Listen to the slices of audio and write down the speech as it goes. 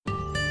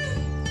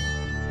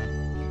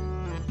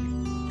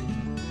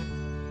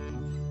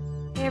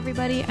Hey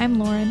everybody, I'm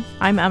Lauren.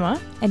 I'm Emma.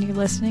 And you're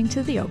listening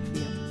to The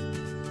Oakview.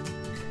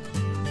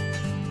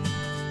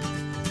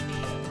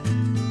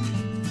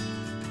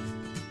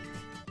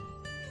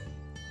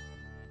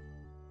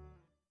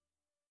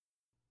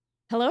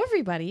 Hello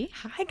everybody.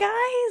 Hi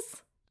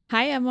guys.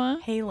 Hi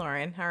Emma. Hey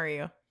Lauren, how are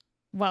you?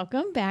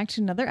 Welcome back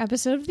to another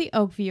episode of The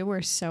Oakview.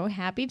 We're so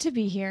happy to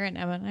be here, and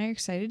Emma and I are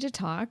excited to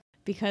talk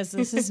because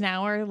this is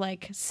now our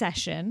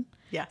session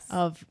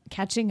of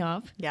catching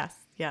up. Yes.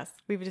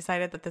 We've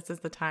decided that this is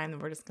the time that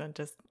we're just going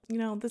to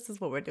this is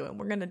what we're doing.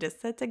 We're going to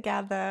just sit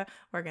together.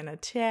 We're going to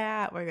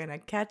chat. We're going to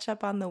catch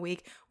up on the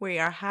week. We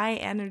are high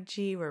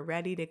energy. We're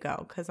ready to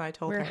go because I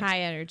told her. We're high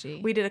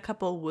energy. We did a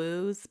couple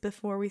woos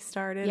before we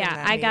started.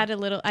 Yeah, I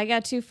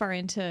got too far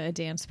into a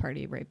dance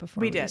party right before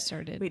we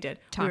started. We did.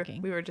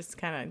 Talking. We were just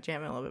kind of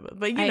jamming a little bit.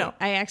 But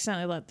I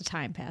accidentally let the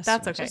time pass.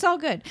 That's okay. It's all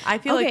good. I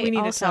feel like we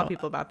need to tell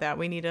people about that.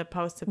 We need to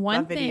post a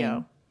video.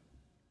 Thing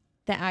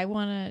that I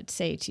want to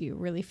say to you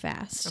really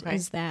fast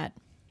is that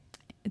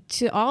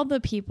to all the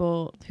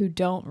people who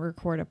don't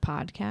record a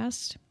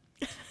podcast,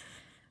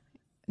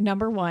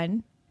 number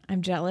one,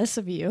 I'm jealous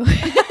of you.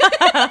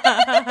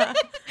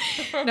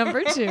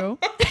 Number two,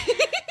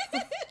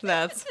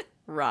 that's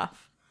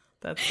rough.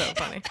 That's so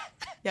funny.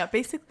 Yeah,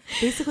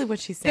 basically what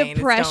she's saying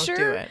is don't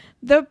do it.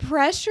 The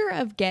pressure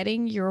of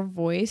getting your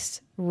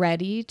voice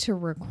ready to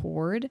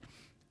record,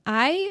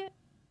 I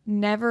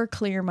never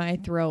clear my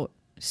throat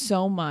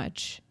so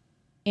much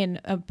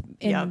in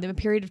the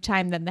period of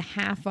time than the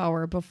half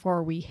hour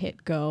before we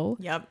hit go.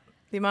 Yep.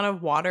 The amount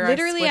of water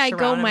literally I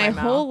go my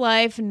whole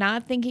life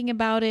not thinking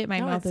about it.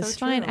 My mouth is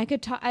fine. True. I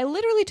could talk. I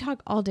literally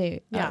talk all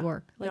day at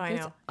work. I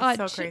know.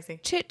 It's so crazy.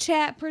 Chit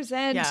chat,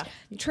 present,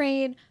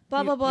 train,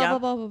 blah blah blah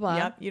blah blah blah.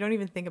 Yep. You don't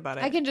even think about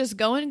it. I can just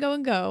go and go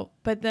and go.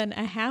 But then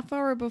a half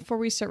hour before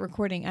we start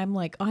recording, I'm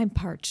like, oh, I'm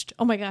parched.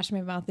 Oh my gosh,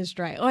 my mouth is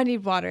dry. Oh, I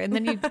need water. And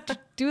then you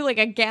do like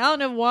a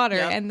gallon of water,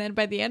 and then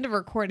by the end of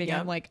recording,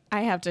 I'm like,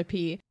 I have to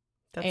pee.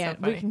 That's and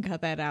so funny. We can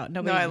cut that out.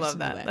 Nobody I love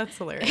that. That's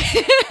hilarious.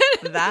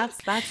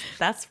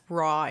 that's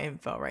raw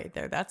info right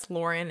there. That's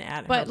Lauren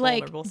at her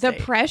vulnerable state.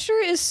 The pressure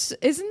isn't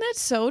that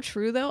so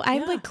true though?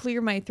 I clear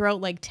my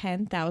throat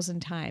 10,000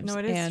 times. No,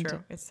 it is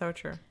true. It's so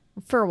true.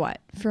 For what?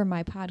 For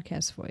my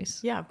podcast voice.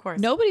 Yeah, of course.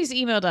 Nobody's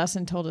emailed us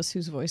and told us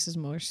whose voice is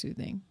more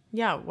soothing.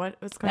 Yeah,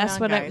 what's going on,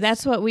 guys?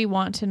 That's what we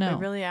want to know.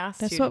 We really asked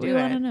that's you to what we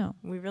want to know.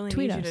 We really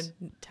Tweet need us.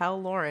 you to tell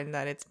Lauren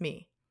that it's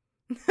me.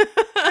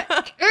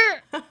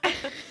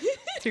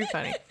 Too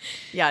funny.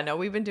 Yeah, no,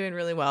 we've been doing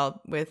really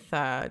well with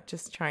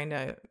just trying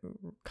to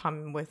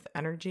come with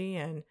energy,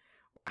 and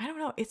I don't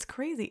know, it's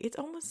crazy. It's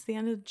almost the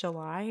end of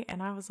July,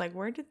 and I was like,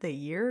 where did the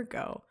year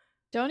go?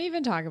 Don't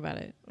even talk about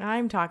it.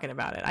 I'm talking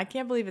about it. I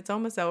can't believe it's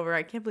almost over.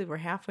 I can't believe we're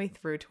halfway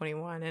through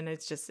 21, and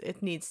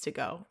it needs to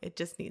go. It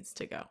just needs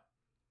to go.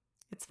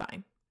 It's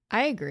fine.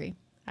 I agree.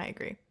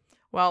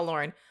 Well,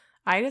 Lauren,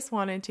 I just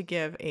wanted to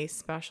give a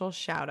special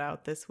shout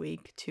out this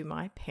week to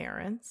my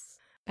parents.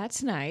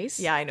 That's nice.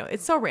 Yeah, I know.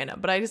 It's so random,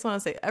 but I just want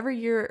to say every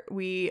year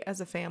we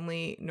as a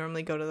family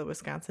normally go to the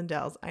Wisconsin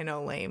Dells. I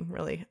know, lame,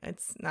 really.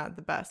 It's not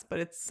the best, but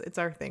it's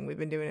our thing. We've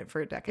been doing it for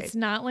a decade. It's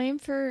not lame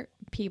for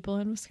people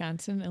in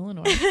Wisconsin,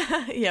 Illinois.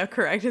 Yeah,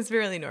 correct. It's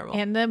really normal.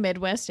 And the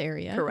Midwest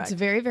area. Correct. It's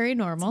very, very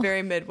normal. It's a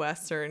very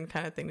Midwestern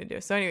kind of thing to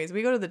do. So anyways,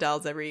 we go to the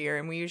Dells every year,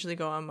 and we usually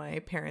go on my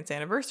parents'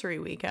 anniversary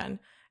weekend.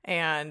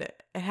 And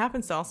it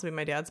happens to also be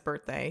my dad's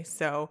birthday.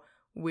 So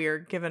we're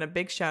giving a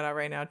big shout out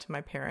right now to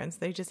my parents.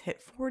 They just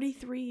hit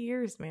 43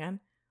 years, man.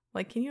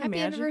 Can you imagine?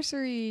 Happy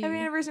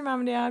anniversary, Mom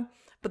and Dad.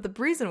 But the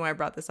reason why I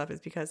brought this up is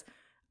because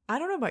I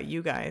don't know about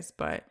you guys,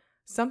 but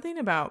something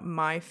about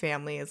my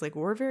family is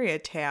we're very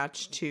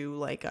attached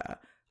to a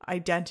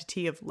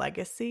identity of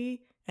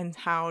legacy and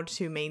how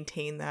to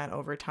maintain that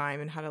over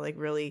time and how to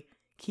really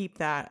keep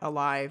that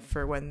alive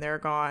for when they're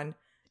gone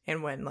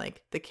and when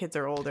the kids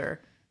are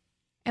older.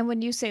 And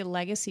when you say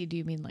legacy, do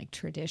you mean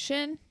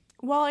tradition?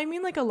 Well, I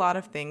mean a lot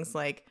of things.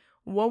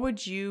 What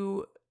would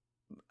you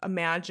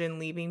imagine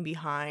leaving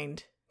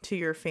behind to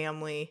your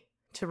family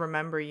to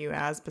remember you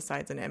as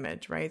besides an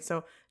image, right?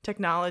 So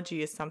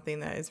technology is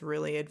something that is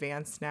really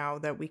advanced now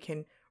that we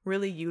can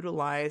really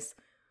utilize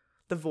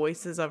the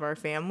voices of our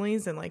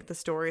families and the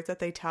stories that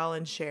they tell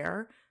and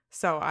share.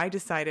 So I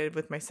decided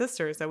with my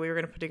sisters that we were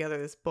going to put together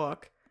this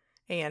book,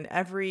 and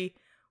every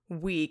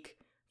week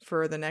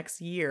for the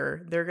next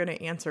year, they're going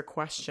to answer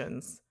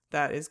questions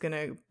that is going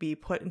to be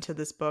put into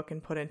this book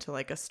and put into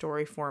a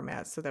story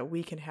format so that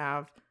we can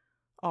have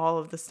all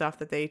of the stuff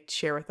that they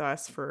share with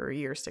us for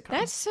years to come.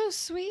 That's so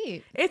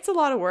sweet. It's a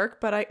lot of work,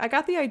 but I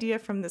got the idea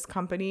from this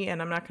company,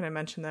 and I'm not going to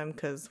mention them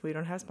because we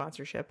don't have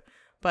sponsorship.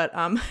 But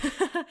I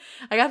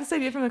got this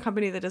idea from a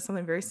company that does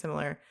something very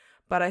similar.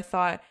 But I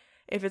thought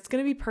if it's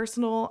going to be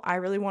personal, I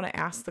really want to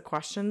ask the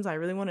questions. I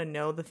really want to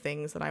know the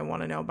things that I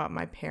want to know about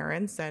my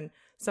parents, and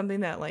something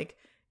that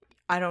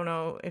I don't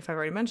know if I've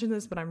already mentioned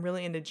this, but I'm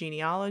really into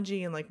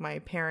genealogy, and my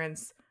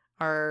parents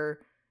are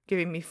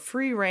giving me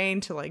free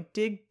reign to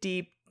dig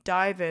deep,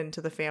 dive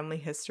into the family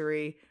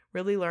history,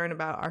 really learn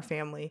about our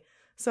family.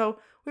 So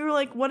we were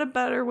like, what a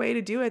better way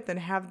to do it than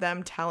have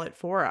them tell it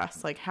for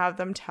us? Like, have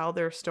them tell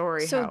their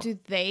story. So do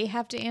they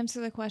have to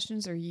answer the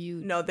questions, or you?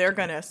 No, they're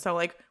gonna. So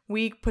like,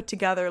 we put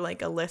together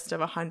like a list of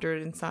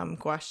 100 and some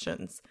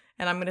questions,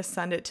 and I'm gonna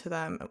send it to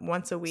them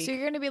once a week. So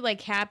you're gonna be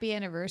like, happy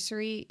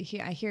anniversary.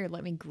 Here,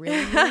 let me grill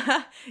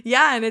you.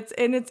 Yeah, and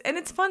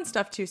it's fun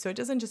stuff too. So it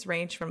doesn't just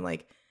range from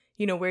like,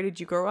 you know, where did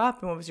you grow up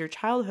and what was your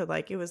childhood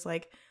like? It was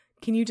like,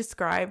 can you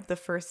describe the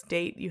first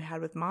date you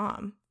had with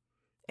mom?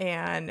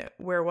 And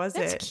where was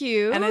That's it?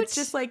 cute. And it's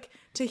just like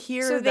to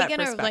hear so that they're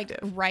gonna perspective.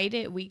 like write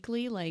it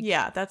weekly, like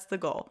Yeah, that's the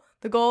goal.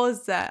 The goal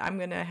is that I'm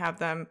gonna have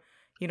them,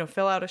 you know,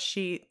 fill out a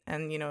sheet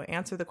and, you know,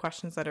 answer the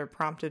questions that are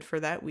prompted for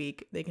that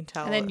week. They can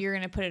tell. and then you're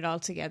gonna put it all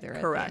together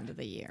at the end of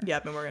the year.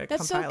 Yep, and we're gonna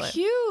That's compile so it.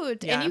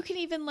 cute. Yeah. And you can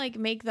even like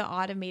make the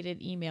automated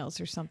emails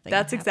or something.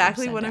 That's and have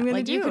exactly them what send I'm out. gonna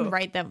like, You do. can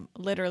write them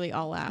literally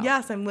all out.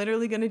 Yes, I'm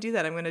literally gonna do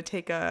that. I'm gonna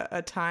take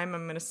a time.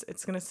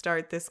 It's gonna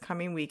start this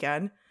coming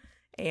weekend,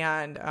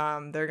 and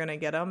they're gonna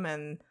get them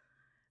and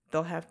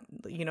they'll have,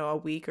 you know, a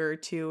week or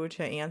two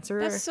to answer.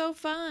 That's so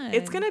fun.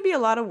 It's going to be a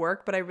lot of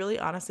work, but I really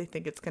honestly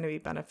think it's going to be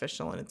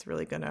beneficial, and it's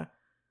really going to,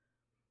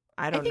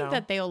 I think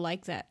that they'll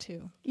like that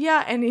too.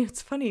 Yeah, and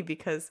it's funny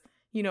because,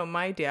 you know,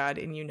 my dad,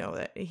 and you know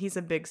that he's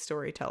a big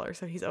storyteller,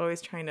 so he's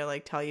always trying to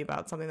like tell you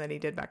about something that he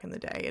did back in the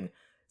day and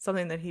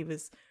something that he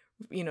was,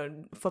 you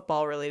know,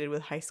 football related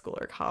with high school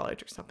or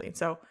college or something.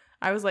 So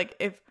I was like,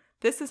 if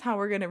this is how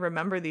we're going to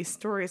remember these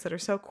stories that are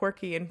so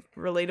quirky and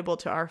relatable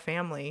to our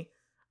family,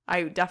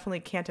 I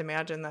definitely can't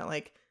imagine that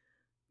like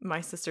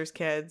my sister's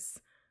kids,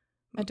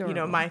 Adorable.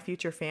 You know, my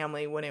future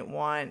family wouldn't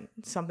want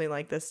something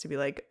like this to be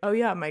like, oh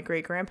yeah, my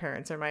great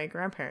grandparents or my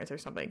grandparents or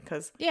something.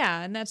 Because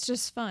yeah, and that's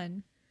just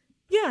fun.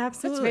 Yeah,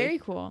 absolutely. It's very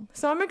cool.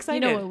 So I'm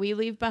excited. You know what we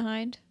leave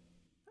behind?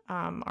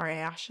 Our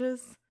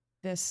ashes.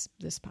 This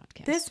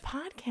podcast. This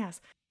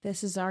podcast.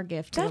 This is our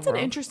gift. To That's the an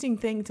world. interesting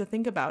thing to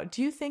think about.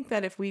 Do you think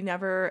that if we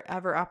never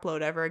ever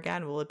upload ever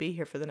again, will it be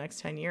here for the next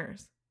 10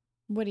 years?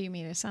 What do you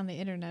mean? It's on the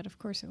internet. Of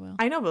course it will.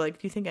 I know, but like,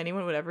 do you think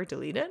anyone would ever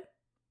delete it?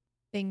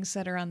 Things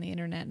that are on the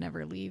internet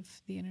never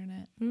leave the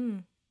internet.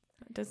 Doesn't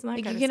that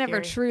Like, kind you of can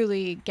never scary?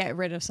 truly get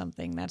rid of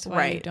something. That's why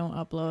you Right. don't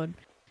upload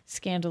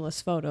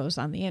scandalous photos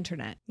on the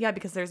internet. Yeah,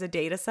 because there's a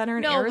data center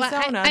in But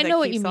Arizona. I that know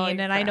what you keeps all mean,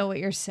 your and I crap. know what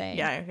you're saying.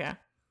 Yeah.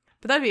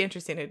 But that'd be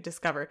interesting to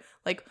discover.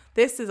 Like,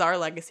 this is our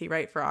legacy,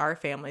 right? For our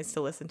families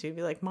to listen to.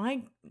 Be like,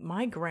 my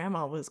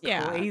grandma was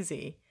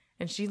crazy.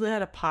 And she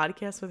had a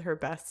podcast with her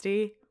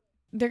bestie.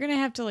 They're going to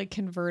have to like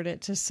convert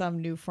it to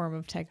some new form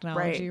of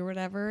technology or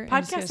whatever. and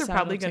it's Podcasts are sound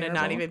probably going to not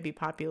terrible. even be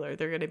popular.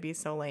 They're going to be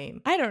so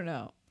lame. I don't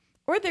know.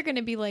 Or they're going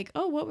to be like,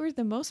 oh, what were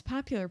the most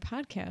popular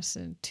podcasts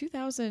in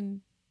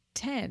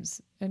 2010s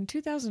and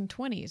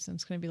 2020s? And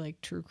it's going to be like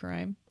true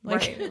crime.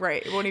 Like,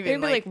 Right. It won't they're even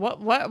going to be like,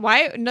 what,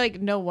 why?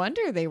 Like, no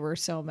wonder they were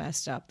so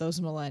messed up, those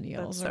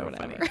millennials That's or so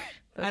whatever. funny.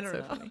 I don't so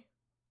know. funny.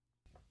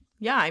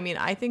 Yeah, I mean,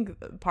 I think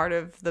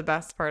the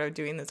best part of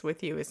doing this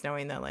with you is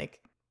knowing that, like,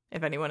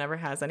 if anyone ever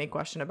has any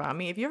question about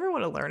me, if you ever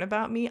want to learn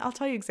about me, I'll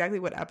tell you exactly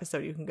what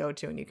episode you can go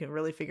to and you can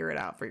really figure it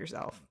out for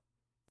yourself.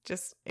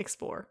 Just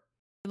explore.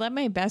 Let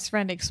my best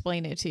friend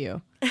explain it to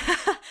you.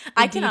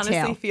 I can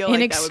honestly feel in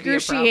like that would be a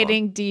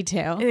excruciating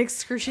detail. In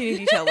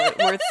excruciating detail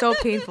where it's so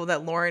painful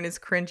that Lauren is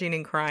cringing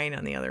and crying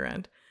on the other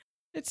end.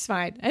 It's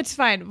fine. It's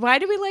fine. Why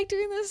do we like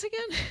doing this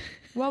again?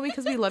 Well,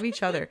 because we love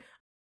each other.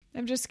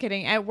 I'm just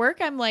kidding. At work,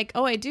 I'm like,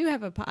 oh, I do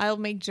have I'll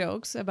make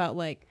jokes about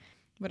like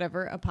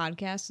whatever, a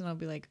podcast. And I'll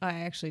be like, oh,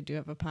 I actually do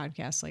have a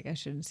podcast. Like, I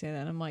shouldn't say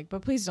that. I'm like,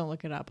 but please don't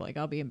look it up. Like,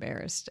 I'll be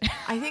embarrassed.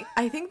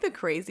 I think the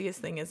craziest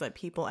thing is that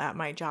people at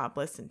my job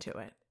listen to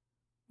it,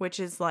 which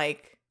is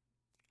like,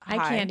 I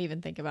can't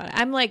even think about it.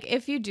 I'm like,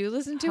 if you do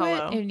listen to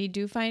Hello. it and you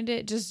do find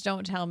it, just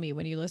don't tell me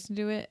when you listen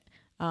to it.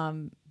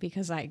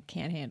 Because I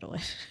can't handle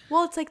it.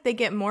 Well, it's like they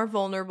get more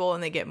vulnerable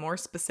and they get more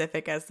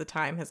specific as the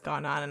time has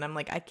gone on. And I'm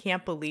like, I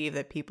can't believe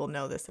that people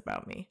know this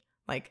about me.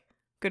 Like,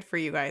 good for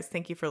you guys.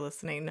 Thank you for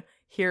listening.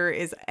 Here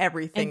is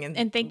everything.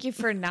 And thank you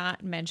for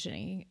not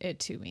mentioning it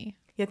to me.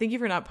 Yeah, thank you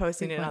for not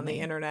posting it on Frequently. the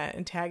internet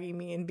and tagging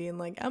me and being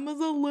like, Emma's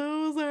a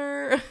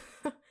loser.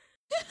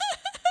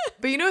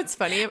 But you know what's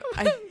funny?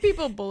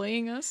 People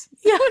bullying us.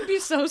 Yeah. It would be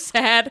so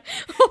sad.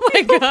 Oh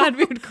my God,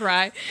 we would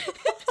cry.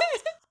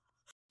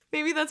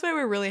 Maybe that's why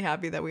we're really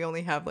happy that we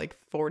only have like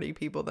 40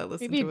 people that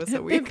listen to us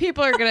a week.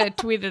 People are going to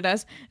tweet at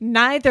us.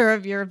 Neither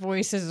of your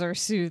voices are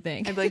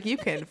soothing. I'd be like, you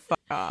can fuck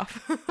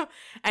off.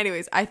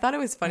 Anyways, I thought it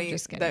was funny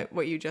just kidding. that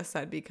what you just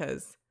said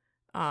because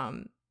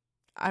I'm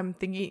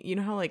thinking, you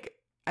know how like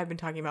I've been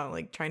talking about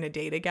like trying to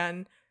date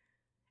again?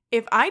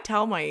 If I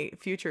tell my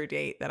future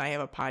date that I have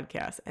a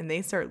podcast and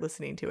they start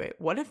listening to it,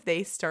 what if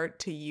they start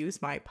to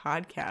use my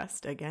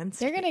podcast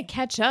against They're me? going to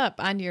catch up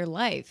on your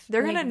life.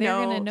 They're gonna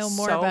know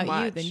more so about you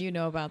much. than you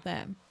know about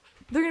them.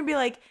 They're going to be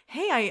like,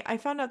 hey, I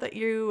found out that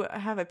you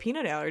have a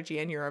peanut allergy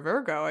and you're a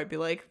Virgo. I'd be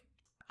like,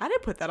 I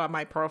didn't put that on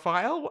my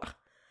profile.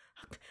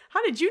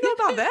 How did you know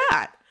about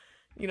that?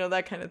 You know,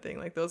 that kind of thing.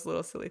 Like those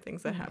little silly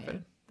things that happen.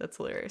 man. That's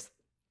hilarious.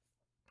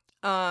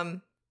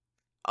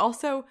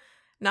 Also,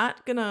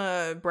 not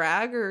gonna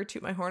brag or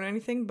toot my horn or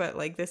anything, but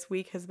like this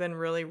week has been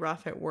really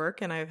rough at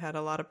work, and I've had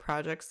a lot of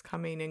projects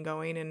coming and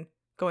going,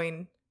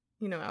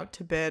 out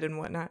to bid and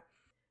whatnot.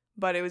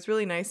 But it was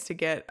really nice to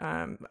get,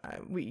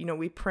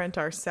 we print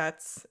our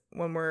sets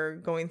when we're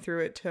going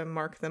through it to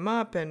mark them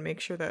up and make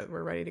sure that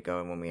we're ready to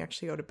go when we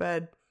actually go to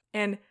bed.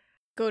 And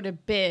go to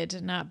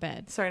bid, not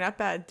bed. Sorry, not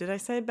bed. Did I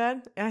say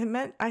bed? I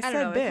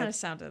said bid. It kind of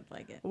sounded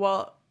like it.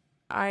 Well,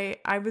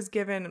 I was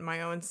given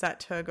my own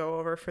set to go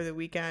over for the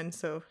weekend,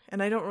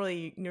 and I don't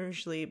really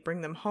usually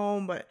bring them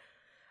home, but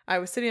I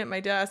was sitting at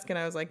my desk and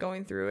I was like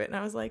going through it, and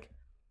I was like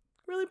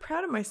really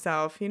proud of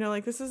myself.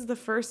 Like this is the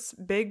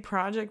first big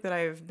project that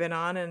I've been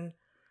on, and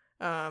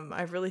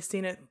I've really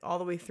seen it all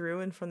the way through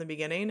and from the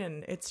beginning,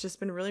 and it's just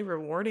been really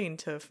rewarding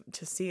to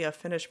see a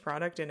finished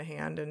product in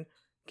hand and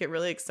get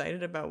really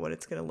excited about what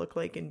it's going to look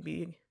like and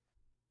be.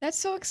 That's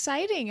so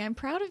exciting. I'm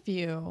proud of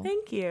you.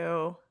 Thank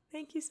you.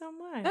 Thank you so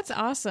much. That's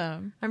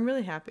awesome. I'm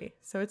really happy.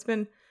 So it's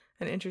been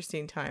an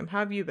interesting time. How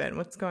have you been?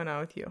 What's going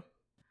on with you?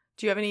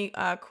 Do you have any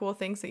cool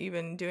things that you've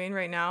been doing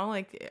right now?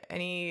 Like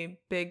any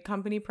big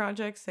company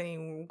projects,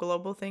 any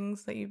global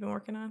things that you've been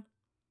working on?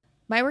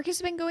 My work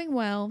has been going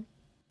well.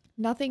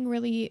 Nothing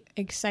really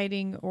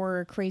exciting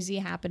or crazy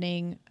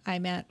happening.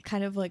 I'm at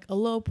kind of like a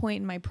low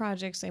point in my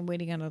projects. I'm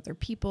waiting on other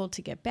people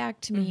to get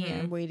back to me.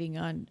 I'm waiting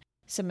on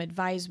some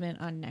advisement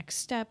on next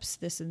steps,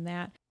 this and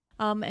that.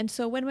 And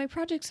so when my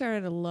projects are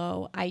at a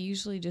low, I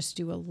usually just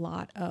do a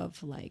lot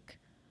of like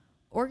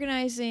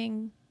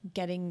organizing,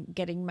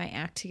 getting my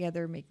act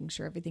together, making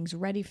sure everything's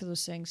ready for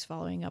those things,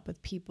 following up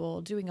with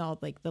people, doing all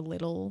like the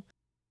little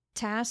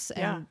tasks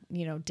and,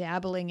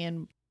 dabbling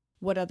in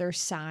what other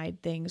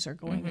side things are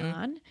going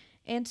on.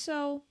 And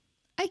so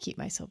I keep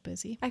myself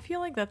busy. I feel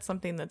like that's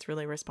something that's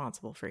really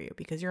responsible for you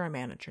because you're a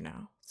manager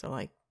now. So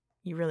like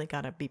you really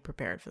got to be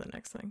prepared for the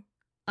next thing.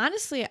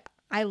 Honestly,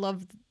 I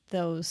love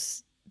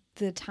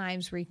the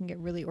times where you can get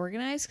really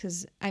organized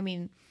because, I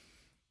mean,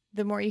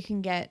 the more you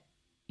can get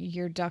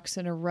your ducks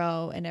in a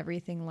row and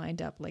everything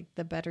lined up, like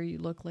the better you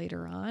look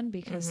later on,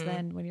 because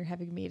then when you're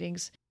having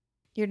meetings,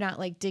 you're not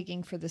like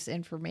digging for this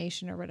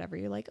information or whatever.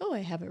 You're like, oh, I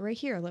have it right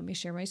here. Let me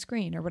share my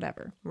screen or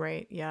whatever.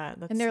 Right. Yeah.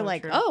 That's and they're so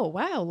like, true. Oh,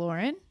 wow,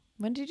 Lauren,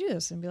 when did you do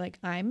this? And be like,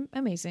 I'm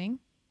amazing.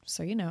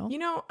 So,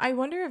 I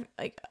wonder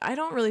if I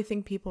don't really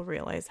think people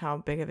realize how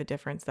big of a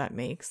difference that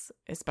makes,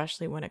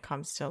 especially when it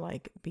comes to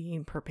like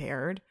being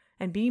prepared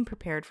and being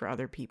prepared for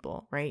other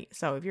people. Right.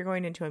 So if you're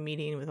going into a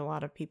meeting with a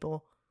lot of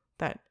people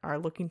that are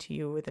looking to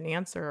you with an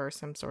answer or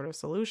some sort of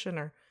solution,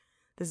 or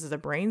this is a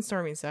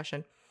brainstorming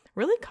session,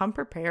 really come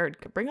prepared.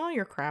 Bring all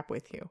your crap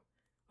with you.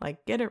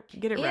 Like get it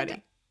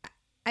ready.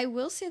 I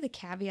will say the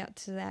caveat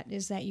to that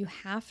is that you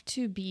have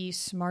to be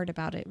smart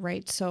about it,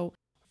 right? So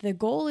the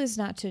goal is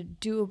not to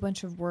do a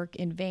bunch of work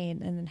in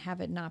vain and then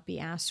have it not be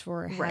asked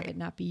for, or have it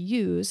not be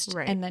used,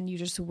 and then you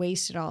just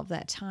wasted all of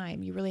that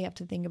time. You really have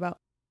to think about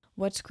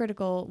what's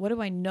critical, what do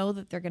I know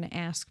that they're going to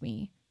ask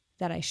me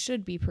that I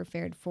should be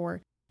prepared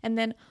for, and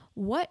then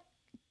what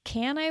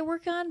can I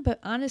work on?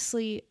 But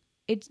honestly,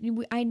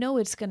 I know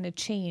it's going to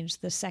change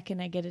the second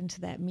I get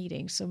into that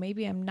meeting. So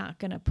maybe I'm not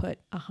going to put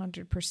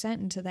 100%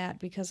 into that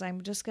because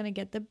I'm just going to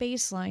get the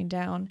baseline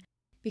down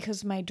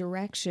because my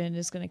direction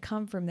is going to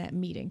come from that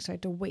meeting. So I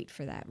have to wait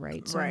for that,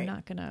 right? So I'm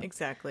not going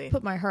to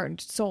put my heart and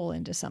soul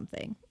into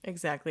something.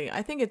 Exactly.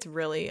 I think it's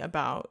really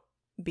about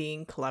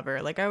being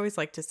clever. Like I always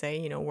like to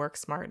say, work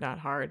smart, not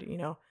hard,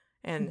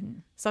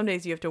 and some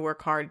days you have to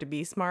work hard to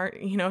be smart,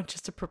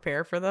 just to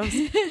prepare for those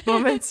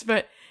moments.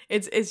 But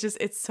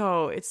it's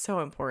so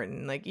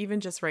important. Like even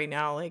just right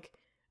now, like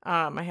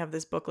I have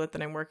this booklet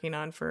that I'm working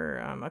on for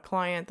a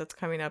client that's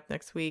coming up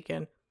next week,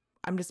 and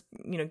I'm just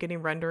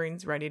getting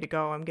renderings ready to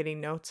go. I'm getting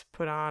notes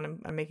put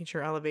on. I'm making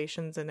sure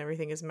elevations and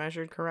everything is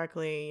measured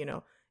correctly.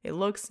 It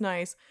looks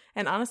nice.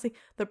 And honestly,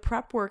 the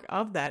prep work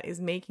of that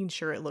is making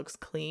sure it looks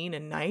clean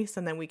and nice.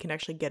 And then we can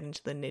actually get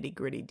into the nitty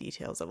gritty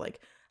details of like,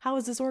 how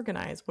is this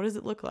organized? What does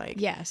it look like?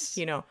 Yes.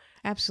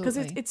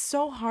 Absolutely. Because it's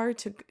so hard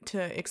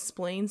to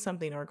explain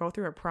something or go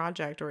through a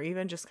project or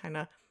even just kind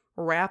of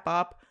wrap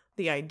up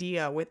the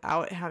idea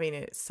without having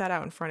it set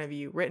out in front of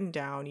you, written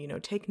down,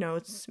 take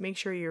notes, make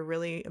sure you're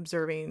really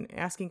observing,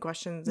 asking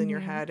questions in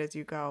your head as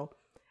you go.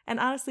 And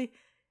honestly,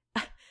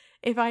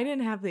 if I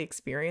didn't have the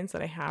experience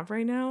that I have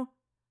right now,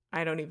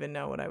 I don't even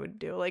know what I would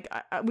do. Like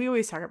we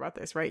always talk about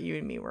this, right? You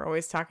and me, we're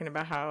always talking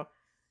about how,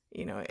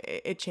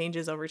 it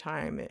changes over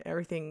time.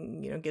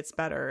 Everything, gets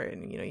better,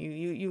 and,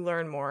 you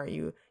learn more,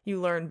 you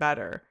learn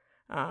better.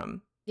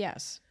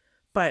 Yes.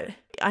 But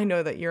I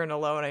know that you're in a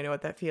low, and I know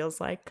what that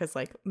feels like because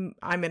like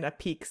I'm in a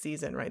peak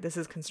season, right? This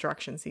is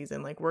construction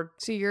season. Like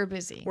so you're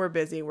busy. We're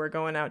busy. We're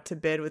going out to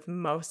bid with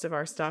most of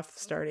our stuff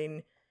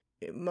starting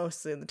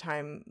mostly the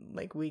time.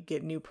 Like we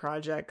get new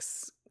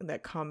projects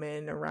that come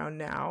in around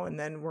now, and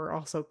then we're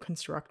also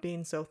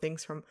constructing. So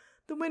things from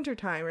the winter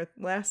time or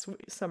last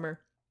summer,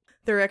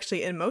 they're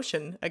actually in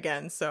motion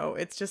again. So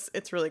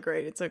it's really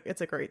great.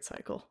 It's a great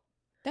cycle.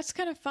 That's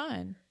kind of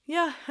fun.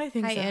 Yeah, I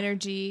think high so.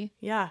 energy.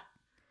 Yeah.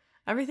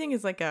 Everything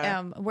is like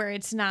where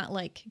it's not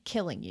like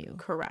killing you.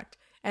 Correct.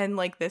 And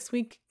like this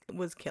week,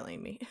 was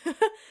killing me.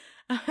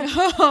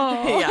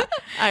 Oh.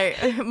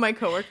 Yeah. My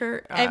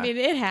coworker. I mean,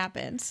 it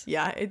happens.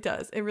 Yeah, it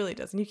does. It really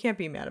does. And you can't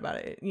be mad about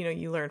it. You know,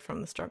 you learn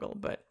from the struggle.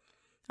 But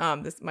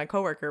my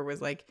coworker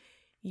was like,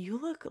 "You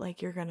look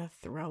like you're going to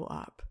throw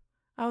up."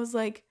 I was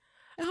like,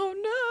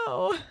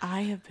 "Oh no.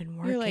 I have been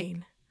working." You're like,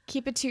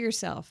 keep it to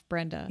yourself,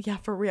 Brenda. Yeah,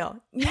 for real.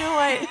 You know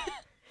what?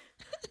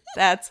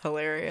 That's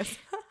hilarious.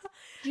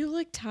 You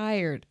look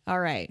tired. All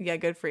right. Yeah,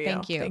 good for you.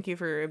 Thank you. Thank you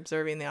for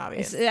observing the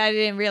obvious. I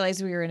didn't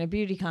realize we were in a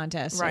beauty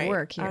contest at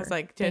work here. I was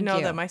like, didn't know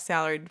that my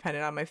salary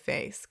depended on my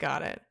face.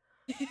 Got it.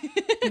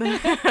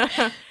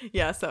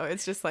 Yeah, so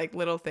it's just like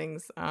little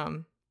things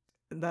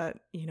that,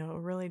 you know,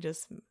 really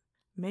just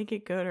make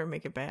it good or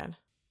make it bad.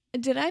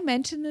 Did I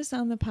mention this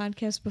on the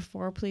podcast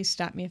before? Please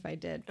stop me if I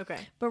did. Okay.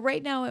 But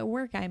right now at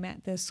work, I'm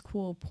at this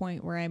cool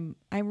point where I'm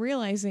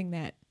realizing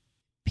that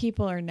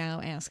people are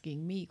now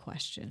asking me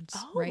questions.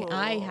 Oh. Right?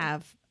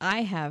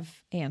 I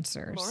have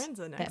answers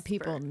that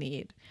people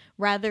need,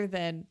 rather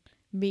than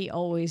me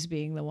always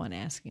being the one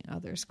asking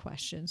others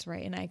questions,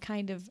 right? And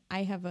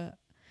I have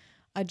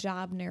a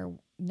job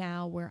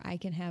now where I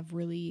can have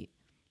really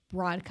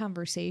broad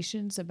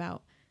conversations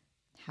about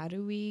how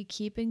do we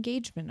keep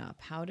engagement up?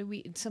 How do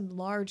we, some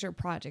larger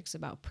projects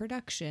about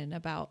production,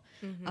 about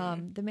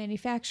the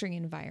manufacturing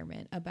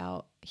environment,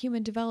 about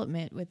human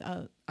development with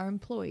our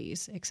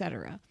employees,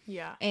 etc.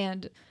 Yeah.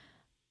 And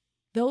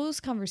those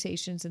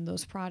conversations and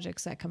those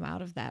projects that come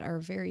out of that are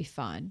very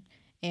fun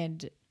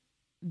and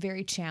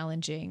very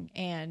challenging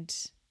and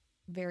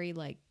very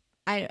like,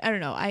 I don't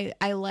know.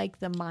 I like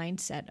the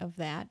mindset of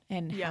that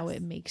and how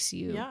it makes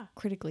you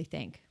critically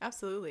think.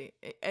 Absolutely.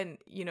 And,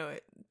 you know,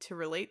 to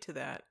relate to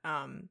that,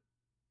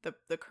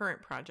 the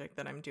current project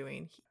that I'm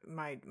doing,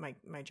 my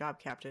job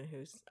captain,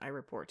 who's I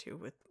report to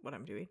with what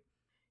I'm doing,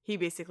 he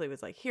basically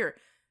was like, here,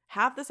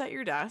 have this at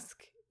your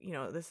desk. You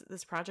know,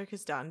 this project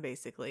is done,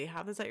 basically.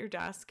 Have this at your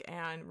desk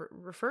and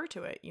refer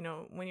to it. You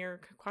know, when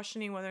you're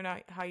questioning whether or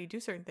not how you do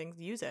certain things,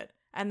 use it.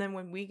 And then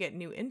when we get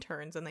new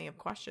interns and they have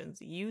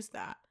questions, use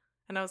that.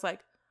 And I was like,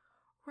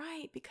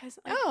 right, because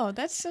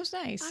that's so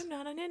nice. I'm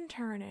not an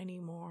intern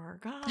anymore.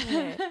 Got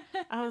it.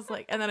 I was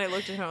like, and then I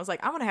looked at him. I was like,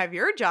 I'm gonna have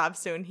your job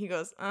soon. He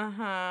goes,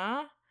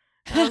 I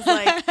was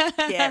like,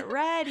 get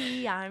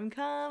ready, I'm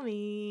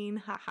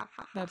coming. Ha ha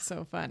ha. That's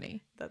so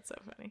funny. That's so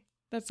funny.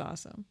 That's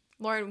awesome.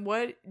 Lauren,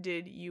 what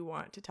did you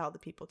want to tell the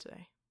people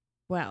today?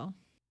 Well,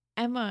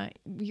 Emma,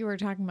 you were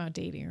talking about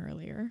dating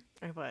earlier.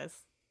 I was.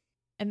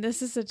 And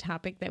this is a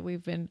topic that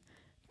we've been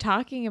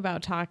talking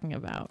about.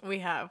 We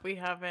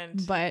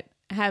haven't. But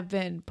have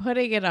been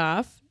putting it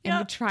off. And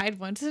we tried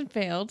once and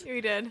failed.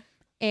 We did.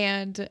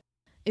 And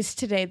is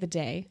today the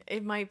day?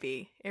 It might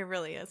be. It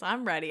really is.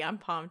 I'm ready. I'm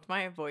pumped.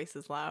 My voice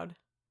is loud.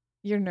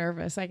 You're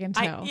nervous. I can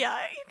tell.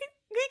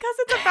 Because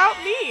it's about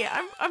me.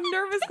 I'm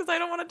nervous because I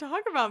don't want to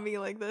talk about me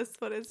like this,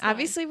 but it's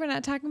obviously we're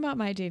not talking about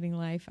my dating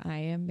life. I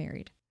am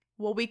married.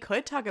 Well, we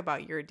could talk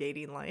about your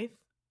dating life.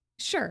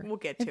 Sure. We'll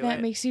get to it. If that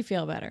makes you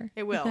feel better.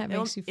 It will.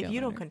 If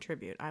you don't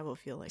contribute, I will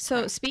feel like So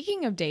crap.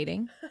 Speaking of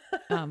dating,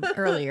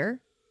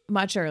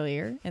 much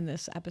earlier in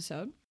this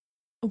episode,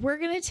 we're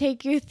going to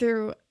take you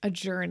through a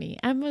journey,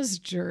 Emma's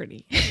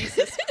journey.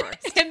 Jesus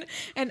Christ.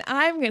 and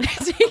I'm going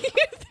to take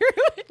you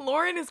through it.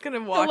 Lauren is going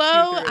to walk you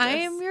through this. I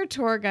am your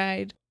tour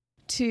guide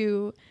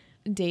to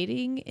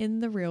dating in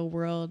the real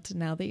world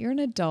now that you're an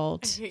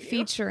adult,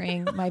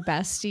 featuring my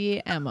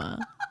bestie, Emma.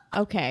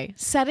 Okay,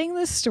 setting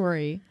the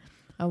story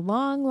a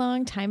long,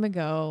 long time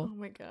ago. Oh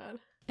my God.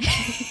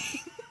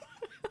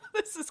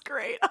 This is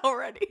great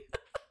already.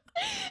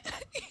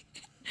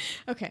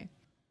 Okay.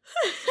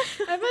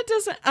 Emma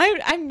doesn't,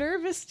 I'm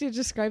nervous to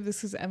describe this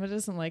because Emma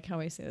doesn't like how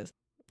I say this.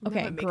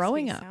 Okay, no,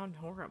 growing up. Sound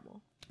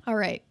horrible. All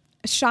right.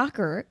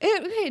 Shocker.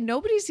 Okay,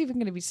 nobody's even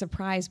going to be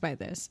surprised by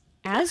this.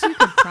 As you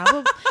could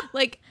probably,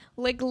 like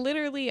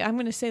literally, I'm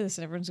going to say this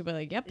and everyone's going to be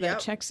like, yep, that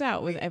checks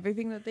out with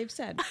everything that they've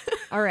said.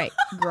 All right.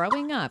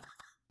 Growing up,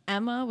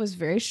 Emma was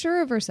very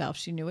sure of herself.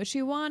 She knew what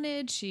she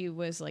wanted. She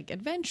was like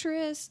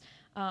adventurous,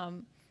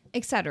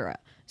 etc.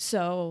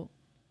 So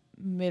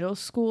middle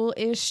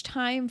school-ish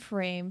time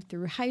frame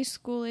through high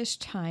school-ish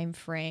time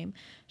frame,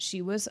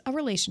 she was a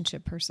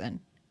relationship person.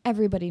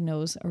 Everybody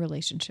knows a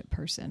relationship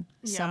person.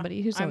 Yeah,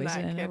 somebody who's always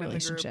in a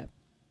relationship.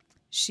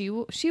 She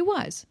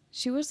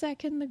was that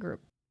kid in the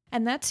group.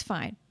 And that's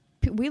fine.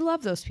 We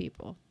love those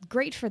people.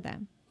 Great for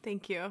them.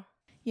 Thank you.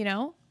 You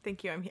know?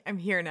 Thank you. I'm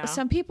here now.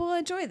 Some people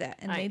enjoy that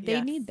and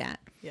they need that.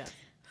 Yeah.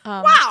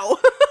 Wow.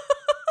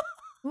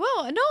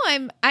 Well,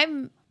 no,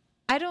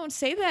 I don't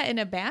say that in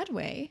a bad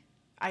way.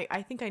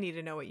 I think I need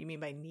to know what you mean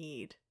by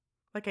need.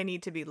 Like I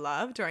need to be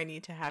loved or I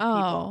need to have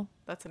people.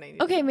 That's what I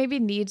need. Okay, maybe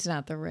need's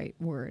not the right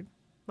word.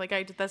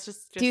 Like that's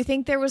just Do you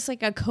think there was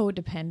like a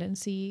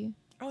codependency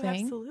thing?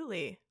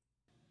 Absolutely.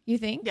 You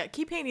think? Yeah,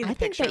 keep painting the I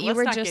picture. think that you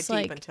were just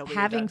like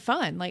having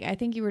fun. Like I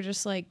think you were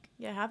just like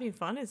having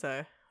fun is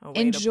a way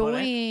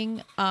enjoying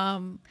to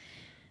put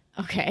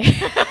it. Okay.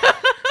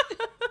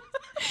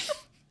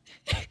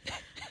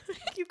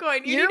 Keep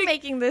going. You're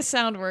making this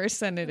sound worse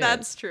than it is.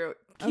 That's true.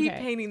 Keep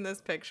painting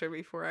this picture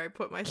before I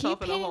put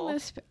myself in a hole.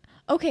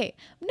 Okay.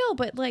 No,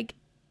 but like,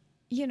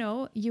 you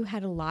know, you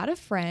had a lot of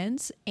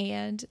friends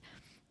and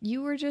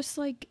you were just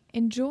like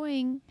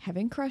enjoying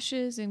having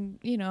crushes and,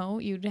 you know,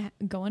 you'd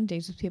go on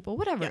dates with people,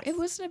 whatever. Yes. It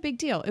wasn't a big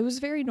deal. It was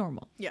very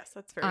normal. Yes,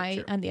 that's very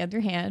true. On the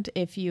other hand,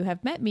 if you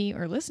have met me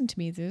or listened to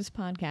me through this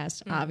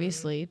podcast,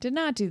 obviously did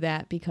not do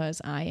that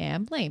because I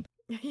am lame.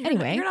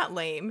 Anyway. You're not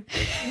lame.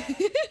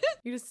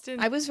 You just didn't.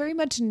 I was very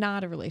much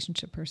not a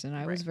relationship person.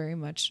 I was very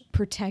much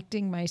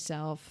protecting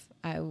myself.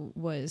 I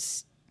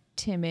was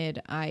timid.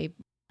 I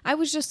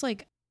was just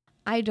like,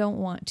 I don't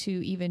want to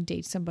even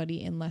date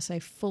somebody unless I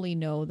fully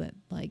know that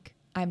like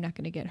I'm not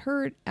going to get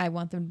hurt. I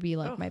want them to be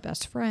like my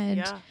best friend.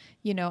 Yeah.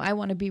 You know, I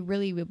want to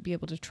be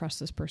able to trust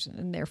this person,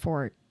 and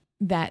therefore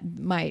that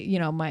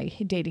my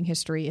dating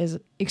history is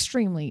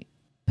extremely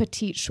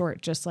petite,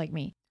 short, just like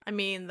me. I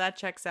mean, that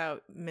checks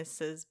out,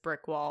 Mrs.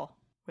 Brickwall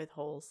with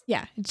holes.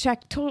 Yeah,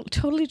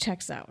 totally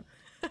checks out.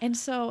 And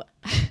so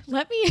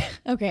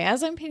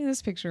as I'm painting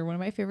this picture, one of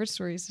my favorite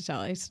stories to tell,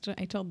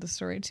 I told this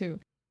story to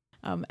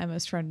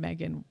Emma's friend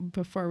Megan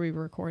before we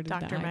recorded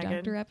Dr. the Eye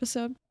Doctor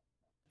episode.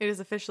 It is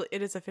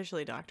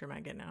officially Dr.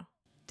 Megan now.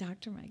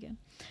 Dr. Megan.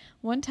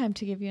 One time,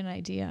 to give you an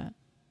idea,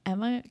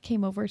 Emma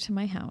came over to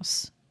my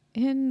house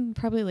in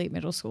probably late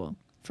middle school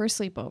for a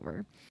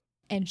sleepover.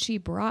 And she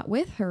brought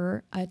with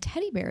her a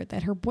teddy bear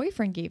that her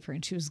boyfriend gave her.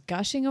 And she was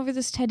gushing over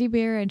this teddy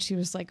bear. And she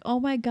was like,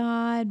 oh my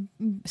God,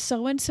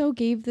 so-and-so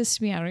gave this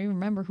to me. I don't even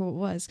remember who it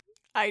was.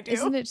 I do.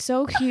 Isn't it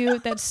so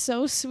cute? That's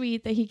so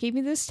sweet that he gave me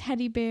this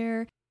teddy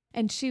bear.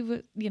 And she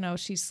would,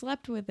 she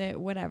slept with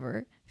it,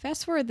 whatever.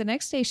 Fast forward, the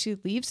next day she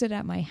leaves it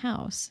at my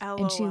house.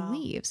 LOL. And she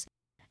leaves.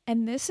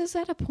 And this is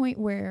at a point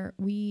where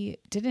we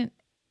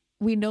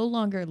no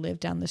longer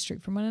lived down the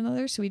street from one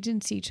another. So we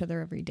didn't see each other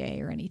every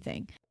day or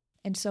anything.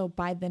 And so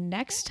by the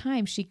next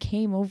time she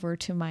came over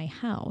to my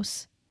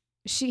house,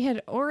 she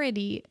had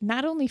already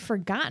not only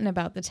forgotten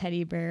about the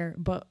teddy bear,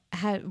 but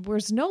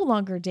was no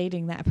longer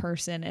dating that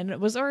person and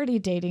was already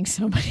dating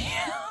somebody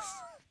else.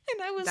 And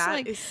I was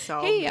like,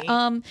 hey,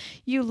 mean.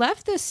 You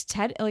left this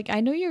I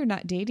know you're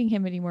not dating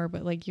him anymore,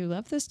 but like you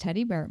left this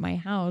teddy bear at my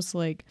house.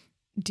 Like,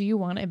 do you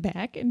want it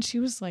back? And she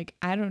was like,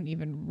 I don't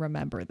even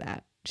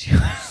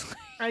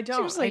I don't.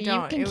 She was like,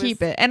 you can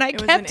keep it. And I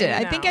kept it.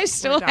 I think I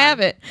still have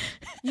it.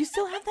 You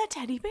still have that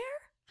teddy bear?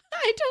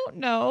 I don't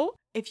know.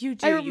 If you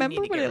do, I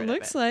remember what it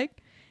looks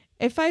like.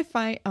 If I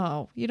find,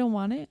 you don't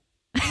want it?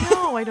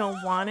 No, I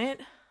don't want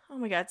it. Oh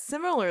my God.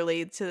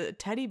 Similarly to the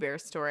teddy bear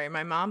story,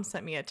 my mom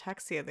sent me a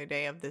text the other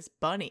day of this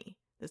bunny,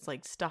 this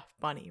like stuffed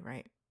bunny,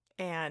 right?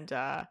 And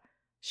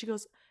she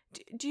goes,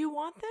 do you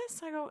want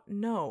this? I go,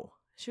 no.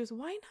 She goes,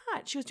 why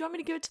not? She goes, do you want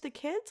me to give it to the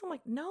kids? I'm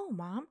like, no,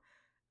 Mom.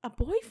 A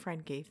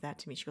boyfriend gave that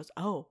to me. She goes,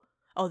 oh,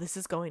 this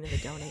is going in the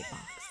donate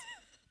box.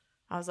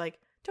 I was like,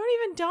 don't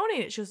even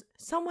donate it. She goes,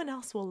 someone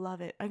else will love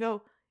it. I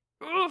go,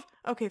 ugh,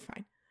 okay,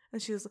 fine. And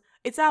she goes,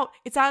 it's out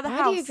of the house.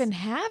 Why do you even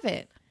have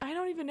it? I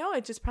don't even know.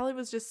 It just probably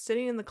was just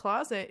sitting in the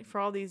closet for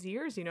all these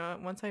years.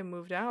 Once I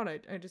moved out,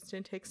 I just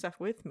didn't take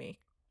stuff with me.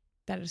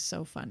 That is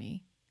so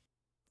funny.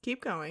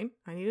 Keep going.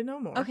 I need to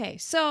know more. Okay,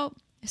 so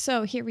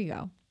here we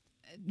go.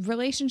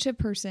 Relationship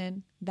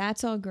person,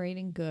 that's all great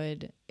and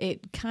good.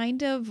 It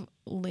kind of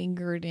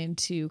lingered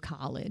into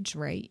college,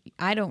 right?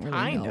 I don't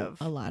really know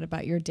a lot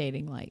about your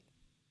dating life.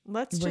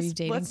 Were you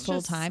dating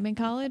full time in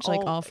college,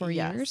 like all 4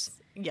 years?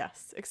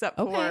 Yes, except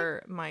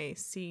for my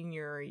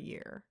senior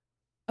year.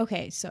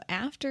 Okay, so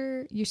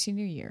after your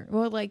senior year,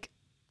 well, like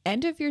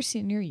end of your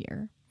senior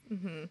year,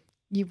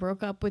 you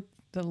broke up with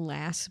the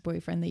last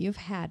boyfriend that you've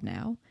had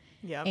now.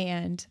 Yeah.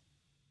 And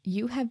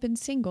you have been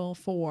single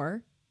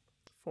for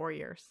 4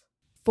 years.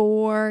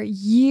 4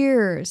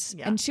 years.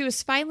 Yeah. And she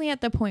was finally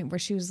at the point where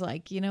she was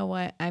like, you know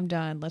what? I'm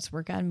done. Let's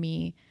work on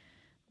me.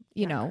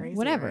 Crazy,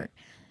 whatever. Right?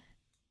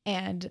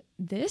 And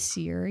this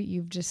year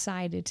you've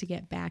decided to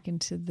get back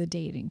into the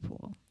dating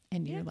pool.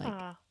 And you're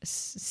like,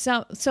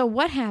 so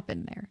what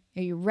happened there?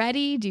 Are you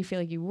ready? Do you feel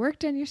like you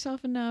worked on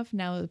yourself enough?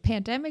 Now the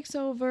pandemic's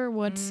over.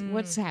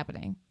 What's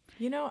happening?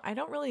 I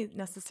don't really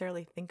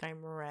necessarily think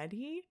I'm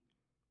ready,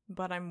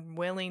 but I'm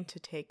willing to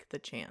take the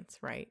chance,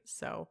 right?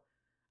 So,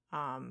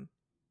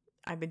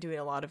 I've been doing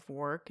a lot of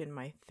work in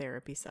my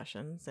therapy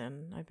sessions,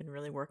 and I've been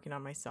really working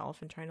on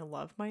myself and trying to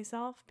love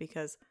myself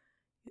because,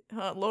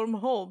 lo and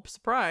behold,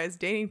 surprise,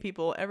 dating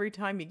people every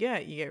time you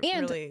get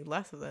really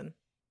less than.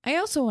 I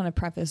also want to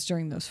preface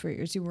during those 4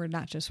 years, you were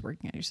not just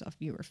working on yourself.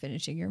 You were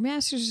finishing your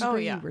master's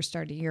degree. You were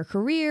starting your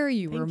career.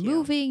 You were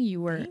moving.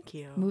 You were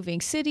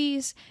moving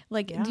cities.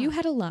 Like you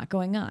had a lot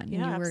going on.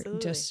 Yeah, and you were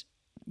absolutely.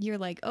 You're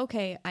like,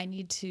 okay, I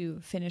need to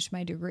finish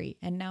my degree,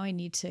 and now I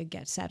need to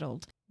get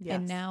settled. Yes.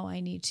 And now I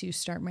need to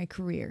start my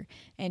career.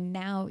 And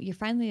now you're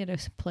finally at a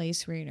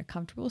place where you're in a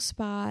comfortable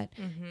spot.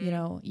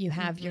 Mm-hmm. You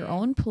have your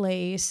own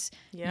place.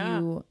 Yeah.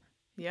 You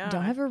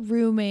don't have a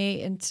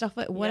roommate and stuff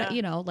like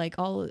like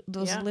all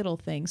those little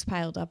things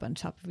piled up on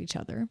top of each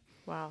other.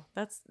 Wow.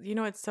 That's,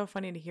 it's so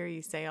funny to hear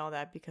you say all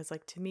that because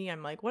like to me,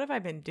 I'm like, what have I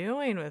been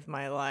doing with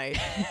my life?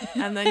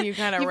 And then you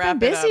kind of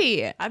wrap it up.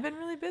 Busy. I've been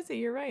really busy.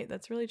 You're right.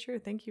 That's really true.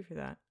 Thank you for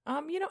that. I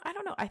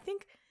don't know. I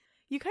think,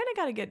 you kind of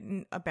got to get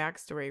a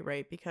backstory,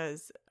 right?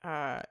 Because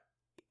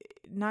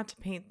not to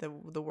paint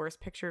the worst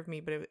picture of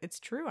me, but it's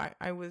true.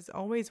 I was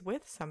always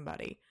with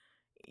somebody,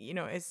 you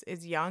know,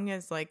 as young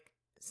as like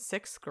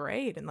 6th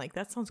grade. And like,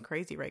 that sounds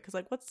crazy, right? Because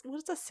like, what's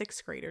a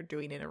 6th grader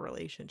doing in a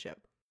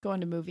relationship? Going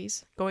to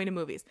movies, going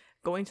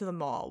to the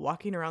mall,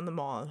 walking around the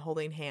mall and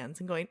holding hands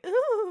and going,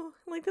 ooh,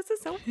 like, this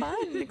is so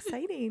fun and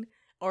exciting.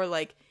 Or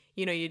like,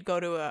 you know, you'd go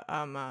to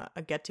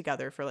a get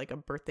together for like a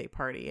birthday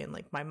party and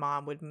like my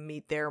mom would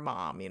meet their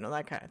mom, you know,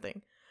 that kind of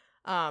thing.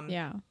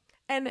 Yeah.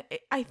 And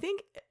I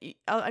think,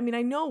 I mean,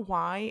 I know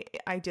why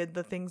I did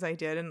the things I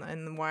did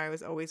and why I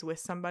was always with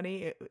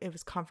somebody. It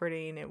was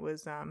comforting. It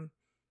was,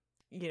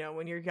 you know,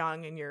 when you're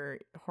young and you're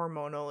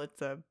hormonal,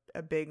 it's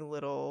a big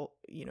little,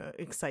 you know,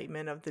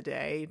 excitement of the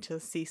day to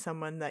see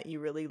someone that you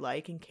really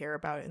like and care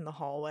about in the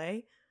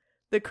hallway.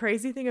 The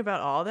crazy thing about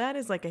all that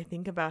is like, I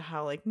think about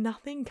how like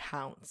nothing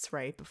counts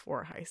right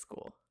before high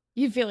school.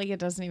 You feel like it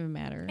doesn't even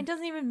matter. It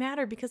doesn't even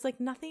matter because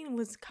like nothing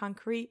was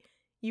concrete.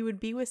 You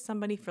would be with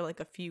somebody for like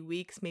a few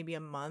weeks, maybe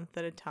a month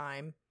at a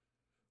time.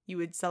 You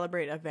would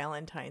celebrate a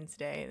Valentine's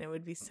Day and it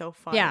would be so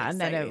fun. Yeah, and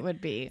then it would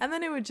be. And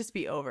then it would just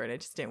be over and it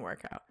just didn't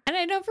work out.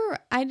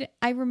 And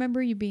I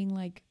remember you being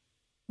like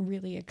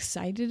really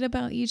excited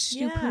about each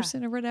new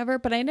person or whatever,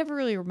 but I never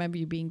really remember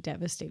you being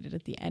devastated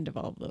at the end of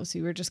all of those.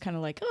 You were just kind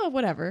of like, oh,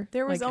 whatever.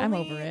 There was like, only,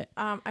 I'm over it.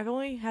 I've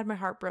only had my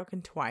heart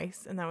broken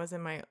twice, and that was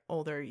in my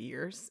older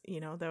years. You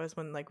know, that was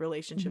when like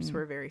relationships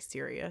were very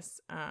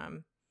serious.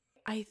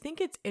 I think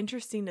it's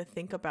interesting to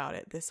think about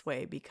it this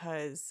way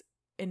because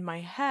in my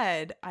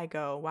head, I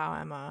go, wow,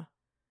 Emma,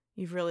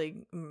 you've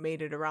really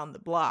made it around the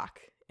block.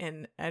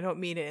 And I don't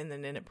mean it in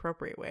an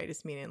inappropriate way. I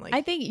just mean it like...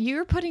 I think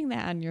you're putting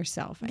that on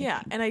yourself. I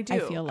think. And I do. I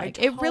feel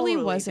like it really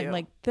wasn't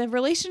like the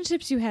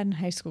relationships you had in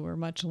high school were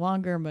much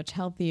longer, much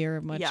healthier,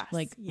 much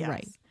right.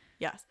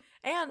 Yes.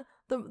 And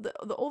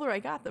the older I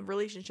got, the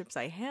relationships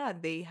I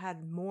had, they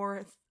had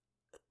more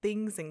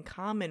things in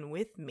common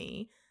with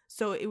me.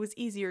 So it was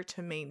easier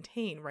to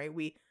maintain, right?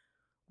 We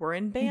were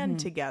in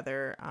band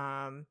together.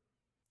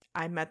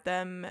 I met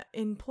them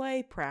in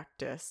play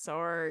practice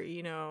or,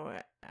 you know,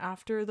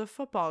 after the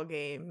football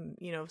game,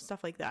 you know,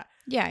 stuff like that.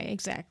 Yeah,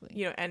 exactly.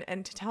 You know,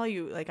 and to tell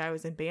you, like, I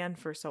was in band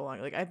for so long.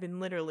 Like, I've been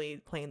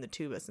literally playing the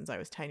tuba since I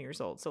was 10 years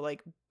old. So,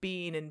 like,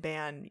 being in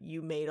band,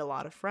 you made a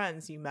lot of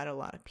friends. You met a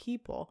lot of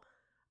people.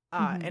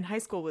 And high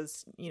school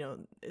was, you know,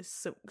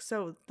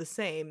 so the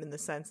same in the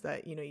sense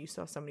that, you know, you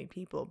saw so many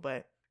people.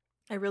 But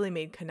I really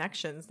made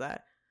connections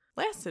that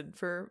lasted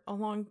for a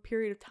long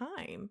period of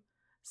time.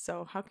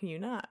 So how can you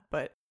not?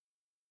 But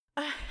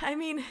I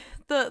mean,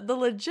 the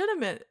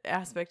legitimate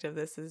aspect of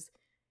this is,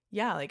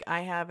 yeah, like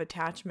I have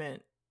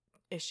attachment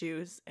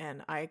issues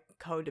and I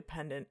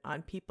codependent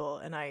on people,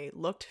 and I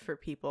looked for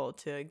people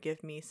to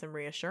give me some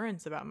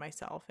reassurance about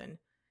myself and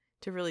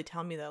to really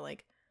tell me that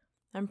like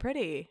I'm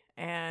pretty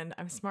and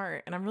I'm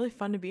smart and I'm really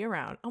fun to be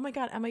around. Oh my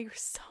God, Emma, you're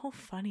so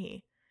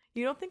funny.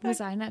 You don't think that?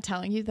 Was I not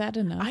telling you that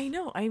enough? I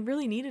know. I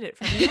really needed it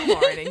from you,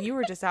 Lauren, and you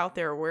were just out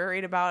there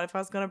worried about if I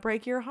was going to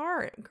break your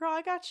heart. Girl,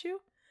 I got you.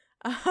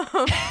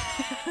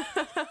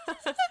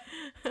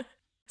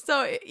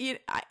 So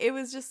it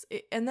was just,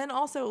 and then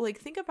also like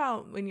think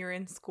about when you're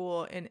in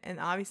school, and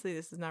obviously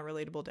this is not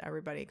relatable to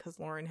everybody because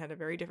Lauren had a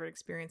very different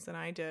experience than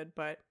I did,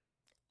 but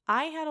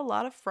I had a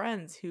lot of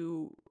friends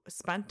who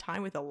spent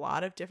time with a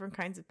lot of different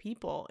kinds of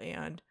people,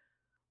 and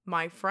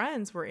my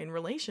friends were in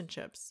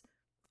relationships.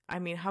 I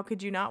mean, how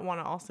could you not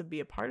want to also be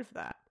a part of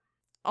that?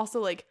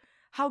 Also, like,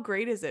 how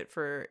great is it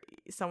for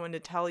someone to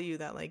tell you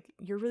that, like,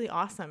 you're really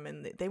awesome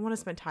and they want to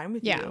spend time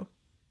with you?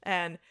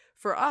 And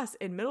for us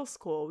in middle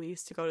school, we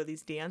used to go to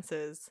these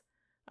dances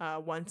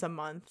once a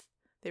month.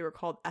 They were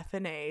called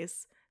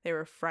FNAs. They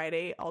were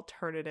Friday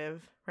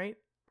Alternative, right?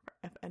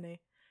 FNA.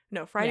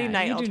 No, Friday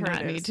Night Alternatives. You do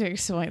not need to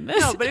explain this.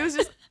 No, but it was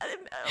just,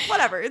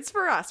 whatever. It's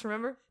for us,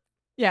 remember?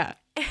 Yeah.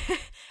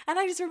 And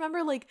I just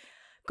remember, like,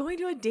 going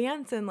to a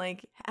dance and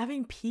like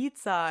having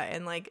pizza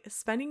and like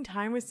spending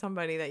time with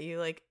somebody that you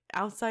like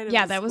outside of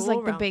that was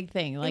like the big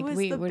thing. Like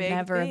we would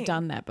never have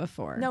done that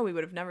before. No, we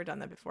would have never done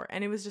that before.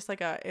 And it was just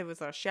like it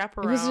was a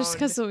chaperone. It was just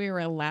because we were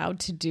allowed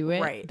to do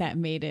it that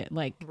made it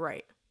like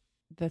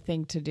the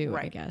thing to do,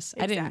 I guess.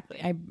 Exactly.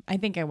 I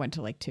think I went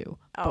to like 2,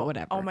 but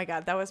whatever. Oh my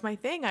God, that was my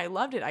thing. I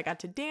loved it. I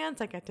got to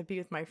dance. I got to be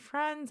with my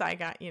friends. I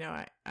got, you know,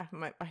 I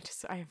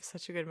have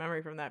such a good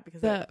memory from that because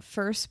the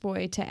first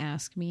boy to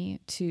ask me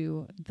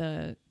to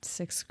the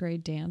 6th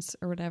grade dance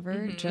or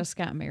whatever just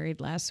got married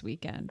last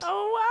weekend.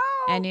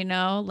 Oh wow! And you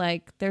know,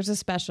 like there's a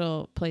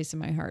special place in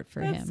my heart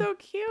for him. That's so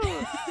cute.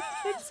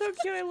 It's so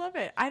cute. I love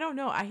it. I don't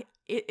know.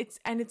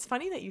 It's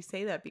funny that you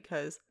say that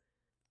because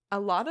a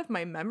lot of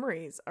my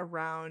memories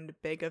around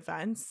big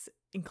events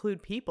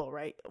include people,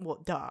 right? Well,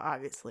 duh,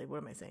 obviously. What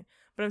am I saying?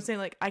 But I'm saying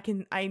like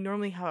I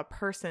normally have a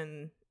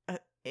person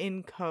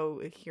in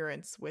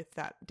coherence with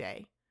that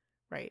day,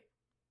 right?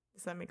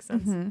 Does that make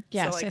sense?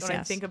 Yes, so like when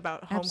I think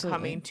about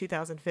Homecoming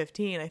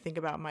 2015, I think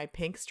about my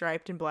pink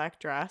striped and black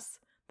dress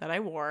that I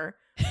wore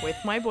with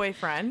my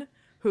boyfriend,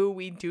 who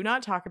we do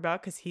not talk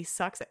about because he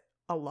sucks at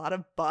a lot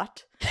of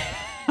butt.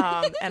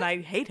 And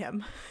I hate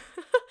him.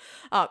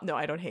 No,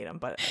 I don't hate him,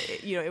 but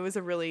it was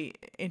a really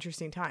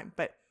interesting time.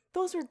 But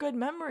those were good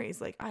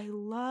memories. Like, I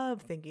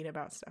love thinking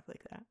about stuff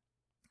like that.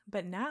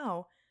 But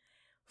now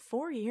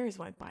 4 years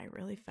went by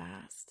really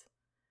fast.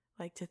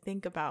 Like, to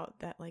think about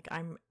that, like,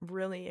 I'm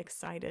really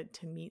excited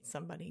to meet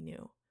somebody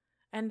new.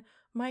 And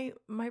my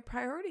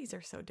priorities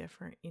are so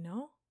different,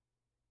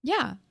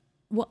 Yeah.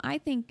 Well, I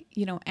think,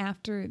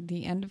 after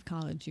the end of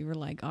college, you were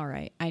like, all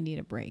right, I need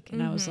a break.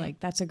 And I was like,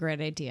 that's a great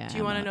idea. Do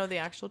you want to know the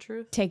actual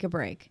truth? Take a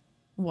break.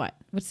 What?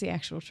 What's the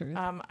actual truth?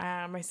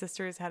 My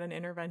sisters had an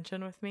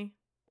intervention with me.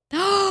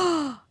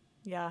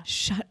 Yeah.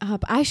 Shut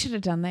up. I should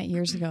have done that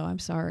years ago. I'm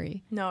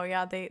sorry. No,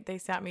 yeah, they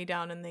sat me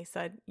down and they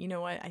said, you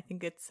know what? I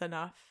think it's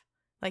enough.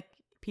 Like,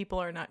 people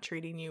are not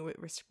treating you with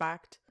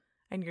respect,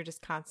 and you're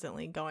just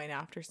constantly going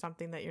after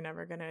something that you're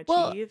never going to achieve.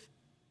 Well,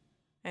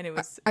 and it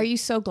was. Are you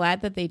so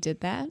glad that they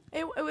did that?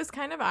 It was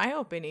kind of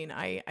eye-opening.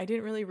 I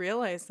didn't really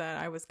realize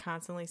that I was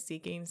constantly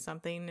seeking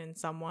something in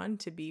someone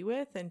to be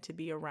with and to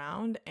be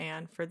around,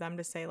 and for them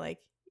to say, like,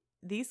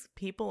 these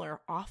people are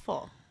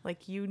awful.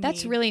 Like,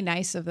 that's really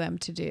nice of them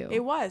to do.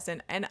 It was.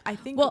 And I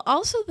think. Well,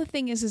 also the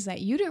thing is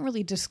that you didn't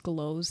really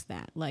disclose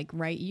that. Like,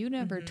 right. You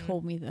never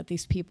told me that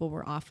these people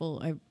were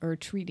awful or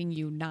treating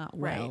you not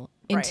well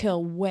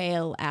until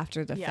well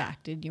after the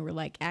fact. And you were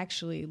like,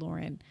 actually,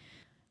 Lauren.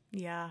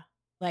 Yeah.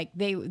 Like,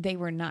 they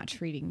were not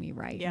treating me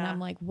right. Yeah. And I'm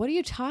like, what are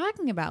you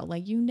talking about?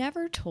 Like, you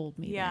never told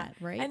me that.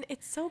 Right. And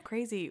it's so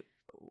crazy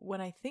when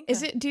I think.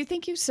 Do you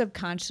think you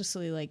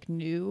subconsciously like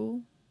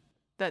knew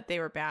that they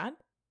were bad?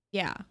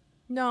 Yeah.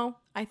 No,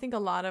 I think a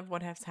lot of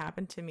what has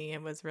happened to me,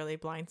 it was really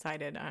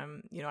blindsided.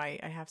 I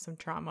have some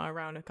trauma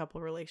around a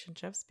couple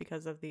relationships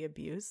because of the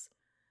abuse.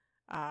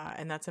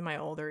 And that's in my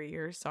older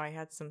years. So I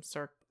had some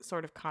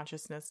sort of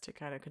consciousness to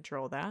kind of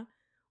control that.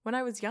 When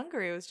I was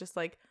younger, it was just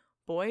like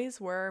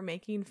boys were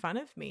making fun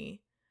of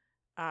me.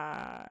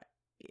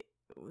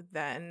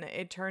 Then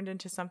it turned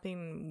into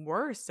something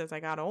worse as I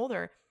got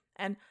older.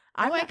 And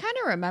I kind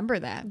of remember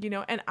that.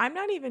 And I'm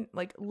not even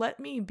like, let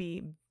me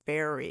be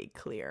very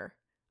clear.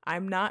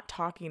 I'm not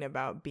talking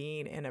about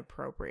being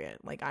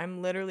inappropriate. Like,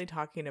 I'm literally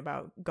talking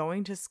about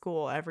going to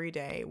school every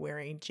day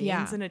wearing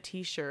jeans and a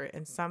t-shirt,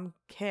 and some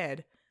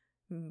kid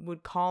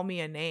would call me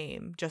a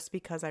name just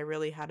because I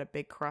really had a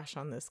big crush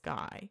on this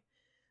guy.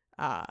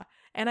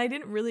 And I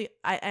didn't really,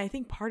 I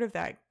think part of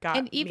that got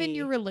And even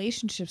your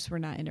relationships were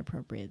not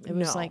inappropriate. It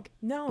was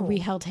no. We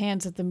held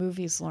hands at the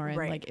movies, Lauren.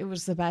 Right. Like, it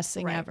was the best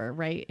thing ever,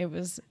 right? It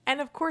was. And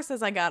of course,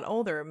 as I got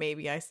older,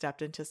 maybe I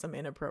stepped into some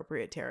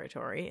inappropriate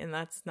territory. And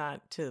that's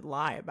not to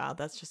lie about.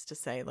 That's just to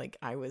say, like,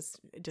 I was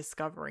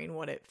discovering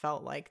what it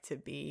felt like to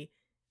be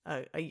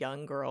a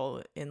young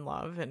girl in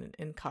love and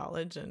in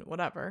college and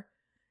whatever.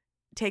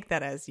 Take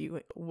that as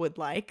you would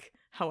like,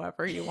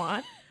 however you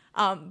want.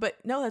 But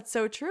no, that's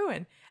so true.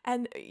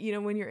 And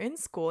when you're in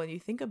school and you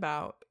think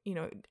about,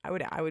 I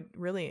would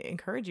really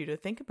encourage you to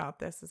think about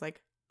this. Is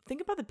like,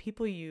 think about the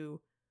people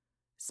you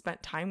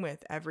spent time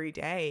with every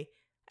day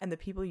and the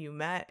people you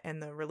met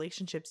and the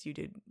relationships you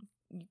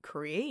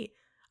create.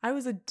 I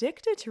was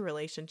addicted to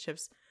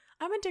relationships.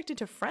 I'm addicted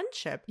to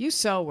friendship. You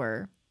so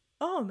were.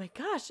 Oh my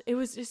gosh. It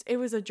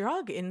was a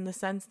drug in the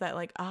sense that,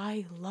 like,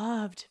 I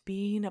loved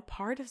being a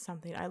part of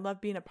something. I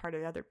loved being a part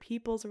of other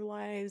people's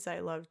lives.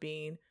 I loved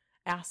being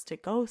asked to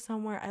go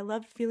somewhere. I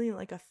loved feeling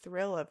like a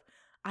thrill of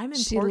I'm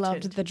important. She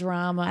loved the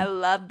drama. I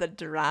loved the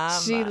drama.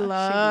 She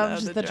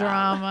loved the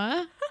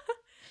drama.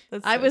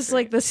 I was great.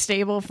 Like the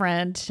stable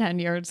friend 10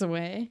 yards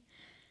away.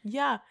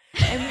 Yeah.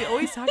 And we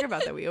always talk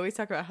about that. We always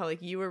talk about how,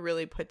 like, you were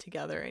really put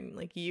together and,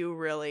 like, you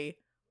really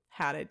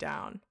had it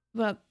down.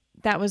 Well,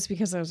 that was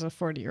because I was a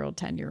 40-year-old,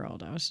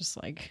 10-year-old. I was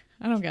just like,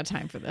 I don't got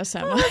time for this,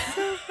 Emma. Oh, that's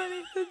so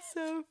funny. That's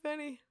so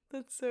funny.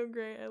 That's so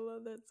great. I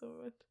love that so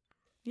much.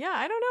 Yeah,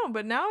 I don't know.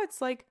 But now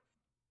it's like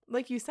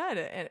you said,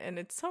 and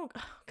it's so,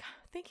 oh God,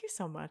 thank you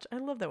so much. I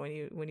love that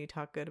when you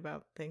talk good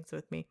about things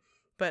with me.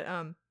 But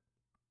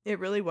it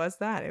really was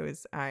that. It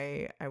was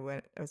I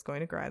was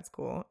going to grad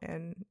school,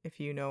 and if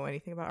you know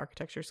anything about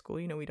architecture school,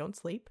 we don't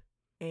sleep.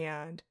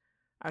 And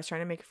I was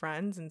trying to make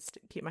friends and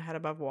keep my head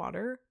above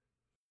water.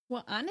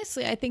 Well,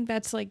 honestly, I think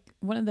that's like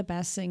one of the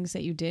best things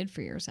that you did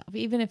for yourself,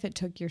 even if it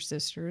took your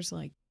sisters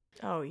like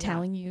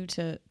telling you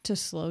to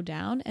slow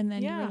down. And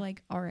then you were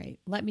like, all right,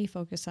 let me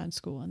focus on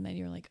school. And then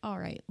you're like, all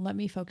right, let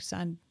me focus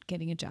on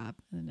getting a job.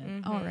 And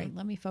then, all right,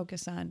 let me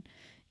focus on,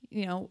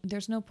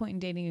 there's no point in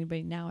dating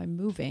anybody now. I'm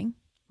moving.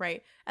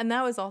 Right. And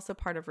that was also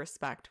part of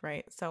respect,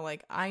 right? So,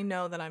 like, I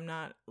know that I'm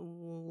not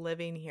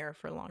living here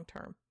for long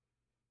term.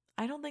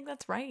 I don't think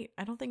that's right.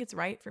 I don't think it's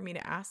right for me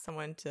to ask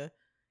someone to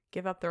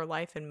give up their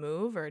life and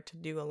move, or to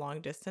do a long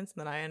distance, and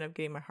then I end up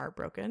getting my heart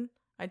broken.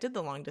 I did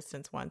the long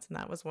distance once, and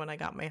that was when I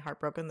got my heart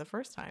broken the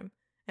first time,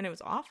 and it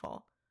was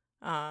awful.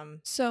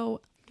 So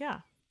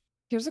yeah,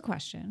 here's a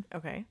question.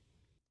 Okay.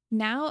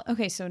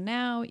 So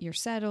now you're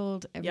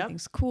settled,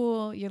 everything's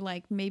cool. You're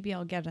like, maybe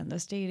I'll get on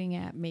this dating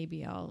app,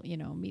 maybe I'll,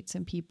 meet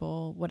some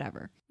people,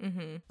 whatever.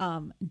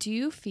 Mm-hmm. Do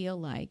you feel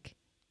like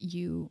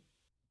you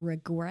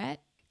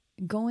regret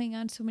going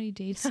on so many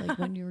dates like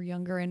when you were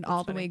younger and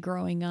all the way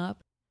growing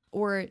up?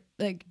 Or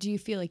like, do you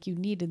feel like you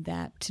needed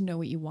that to know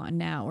what you want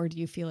now? Or do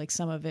you feel like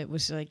some of it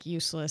was like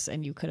useless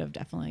and you could have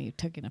definitely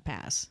taken a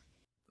pass?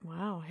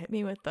 Wow. Hit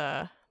me with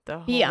the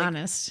Be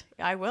honest.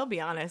 I will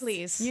be honest.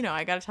 Please. You know,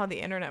 I got to tell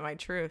the internet my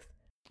truth.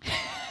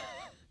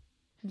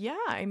 Yeah.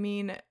 I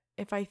mean,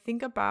 if I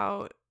think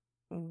about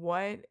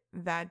what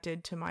that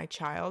did to my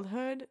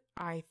childhood,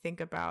 I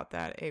think about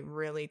that it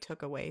really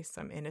took away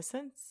some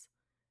innocence.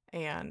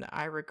 And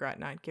I regret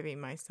not giving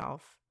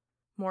myself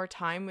more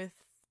time with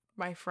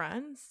my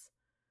friends,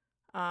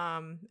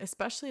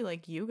 especially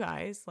like you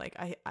guys. Like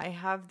I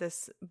have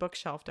this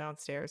bookshelf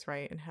downstairs,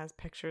 right, and has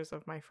pictures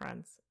of my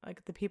friends,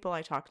 like the people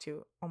I talk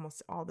to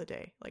almost all the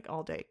day, like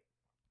all day,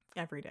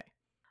 every day.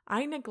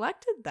 I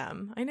neglected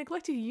them. I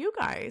neglected you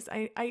guys.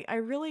 I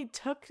really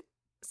took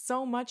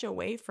so much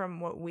away from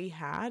what we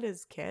had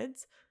as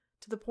kids,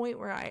 to the point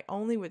where I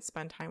only would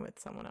spend time with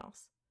someone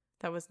else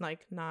that was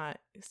like not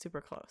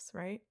super close,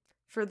 right?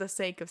 For the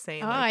sake of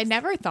saying, I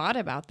never thought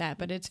about that,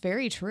 but it's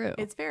very true.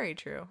 It's very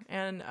true.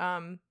 And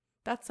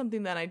that's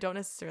something that I don't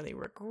necessarily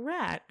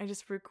regret. I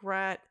just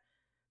regret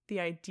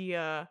the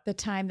idea. The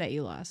time that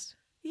you lost.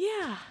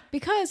 Yeah.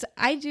 Because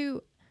I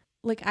do,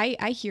 like,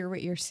 I hear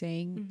what you're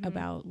saying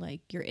about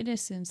like your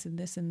innocence and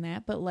this and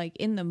that, but like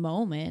in that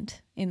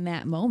moment,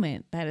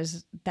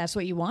 that's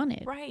what you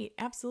wanted. Right.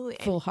 Absolutely.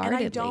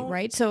 Full-heartedly,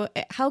 right? So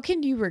how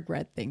can you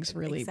regret things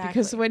really? Exactly.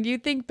 Because when you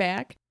think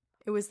back,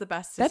 it was the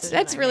best decision.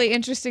 That's really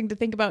interesting to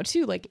think about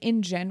too. Like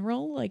in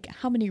general, like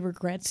how many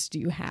regrets do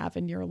you have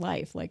in your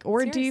life? Like,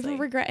 or do you even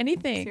regret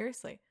anything?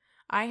 Seriously.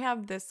 I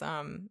have this,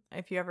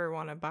 if you ever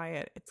want to buy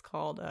it, it's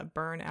called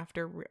Burn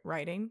After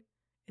Writing.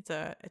 It's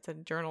a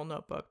journal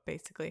notebook,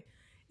 basically.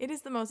 It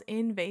is the most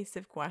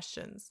invasive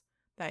questions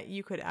that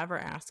you could ever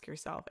ask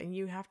yourself. And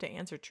you have to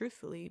answer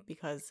truthfully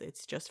because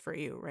it's just for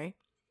you, right?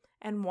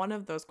 And one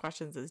of those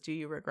questions is, do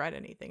you regret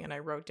anything? And I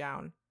wrote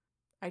down,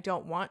 I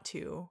don't want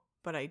to,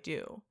 but I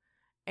do.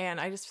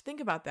 And I just think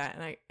about that,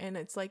 and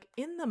it's like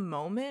in the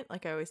moment,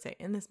 like I always say,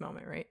 in this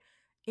moment, right?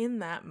 In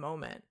that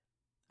moment,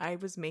 I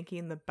was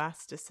making the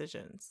best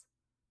decisions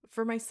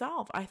for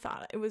myself. I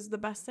thought it was the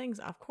best things.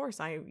 Of course,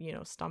 I,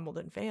 stumbled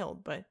and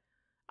failed, but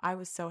I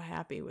was so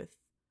happy with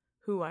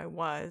who I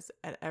was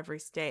at every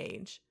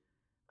stage.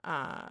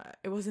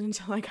 It wasn't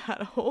until I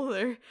got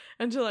older,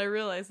 until I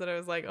realized that I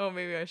was like, oh,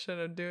 maybe I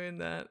shouldn't have doing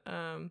that.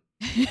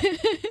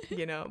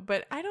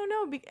 But I don't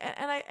know.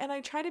 And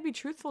I try to be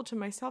truthful to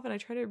myself, and I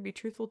try to be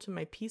truthful to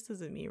my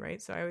pieces of me,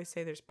 right? So I always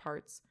say there's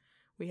parts.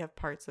 We have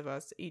parts of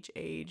us. Each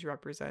age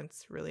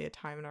represents really a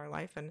time in our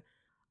life. And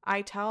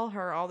I tell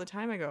her all the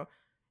time, I go,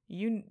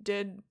 you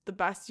did the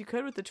best you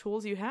could with the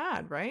tools you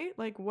had, right?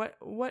 Like what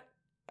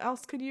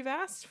else could you have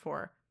asked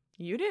for?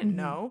 You didn't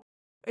know.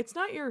 It's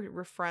not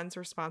your friend's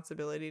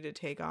responsibility to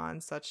take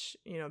on such,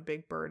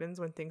 big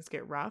burdens when things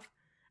get rough.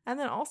 And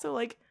then also,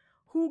 like,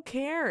 who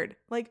cared?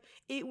 Like,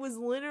 it was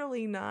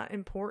literally not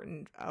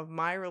important of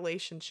my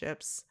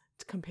relationships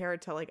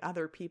compared to like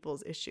other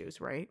people's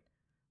issues, right?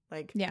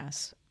 Like,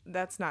 yes,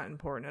 that's not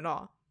important at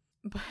all.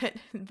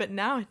 But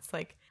now it's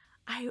like,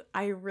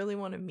 I really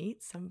want to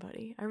meet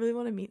somebody. I really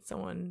want to meet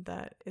someone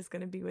that is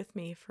going to be with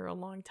me for a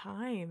long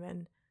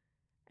time.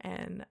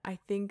 And I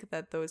think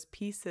that those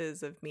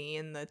pieces of me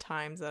and the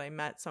times that I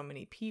met so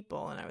many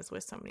people and I was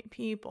with so many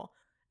people,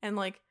 and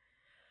like,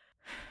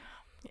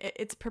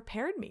 it's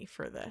prepared me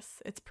for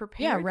this. It's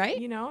prepared. Yeah, right?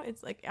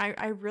 It's like,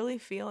 I really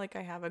feel like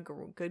I have a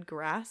good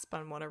grasp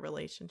on what a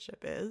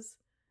relationship is.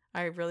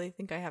 I really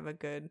think I have a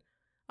good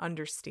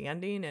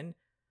understanding and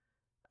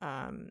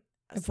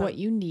of what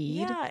you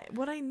need. Yeah,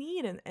 what I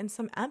need, and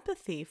some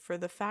empathy for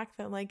the fact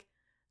that like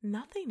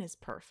nothing is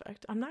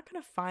perfect. I'm not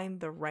going to find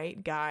the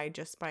right guy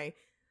just by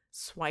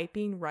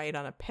swiping right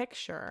on a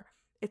picture.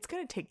 It's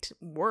going to take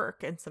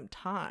work and some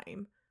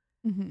time.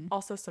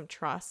 Also some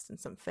trust and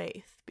some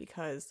faith,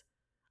 because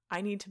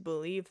I need to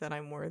believe that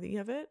I'm worthy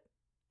of it.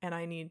 And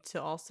I need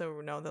to also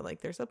know that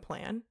like there's a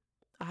plan.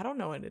 I don't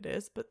know what it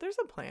is, but there's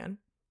a plan,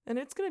 and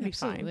it's going to be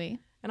fine.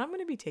 And I'm going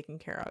to be taken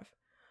care of.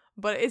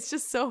 But it's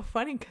just so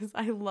funny because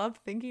I love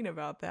thinking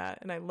about that.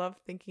 And I love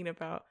thinking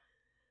about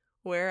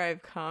where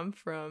I've come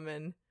from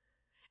and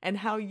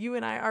how you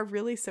and I are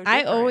really so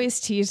different. I always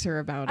tease her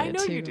about it. I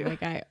know too. You do.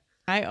 Like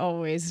I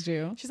always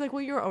do. She's like,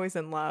 well, you were always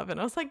in love. And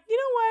I was like, you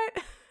know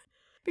what?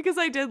 Because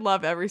I did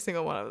love every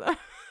single one of them.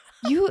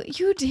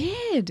 You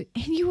did.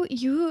 And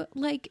you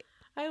like,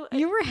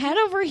 you were head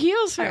over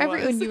heels for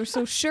everyone. You were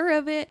so sure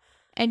of it.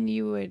 And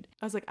you would.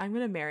 I was like, I'm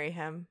going to marry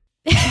him.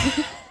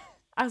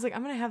 I was like,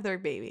 I'm going to have their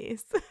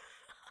babies.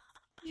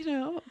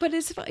 But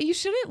it's you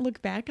shouldn't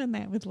look back on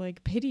that with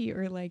like pity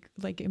or like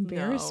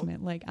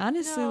embarrassment. No. Like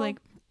honestly, like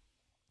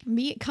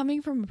me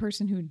coming from a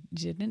person who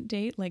didn't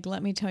date, like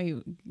let me tell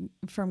you,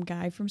 from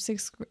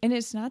sixth grade, and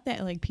it's not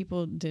that like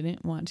people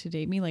didn't want to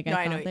date me. Like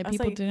I thought that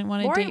people didn't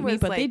want to date me,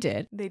 but they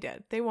did. They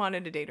did. They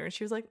wanted to date her, and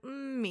she was like,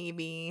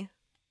 maybe.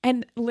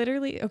 And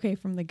literally, okay,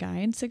 from the guy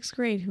in sixth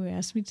grade who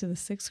asked me to the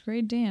sixth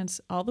grade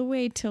dance all the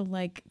way till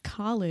like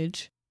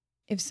college,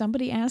 if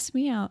somebody asked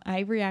me out,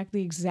 I react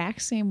the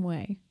exact same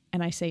way.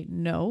 And I say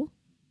no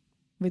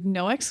with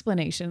no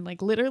explanation.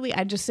 Like literally,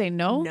 I just say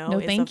no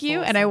thank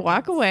you. And I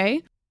walk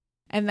away.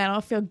 And then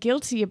I'll feel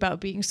guilty about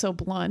being so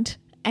blunt.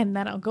 And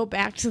then I'll go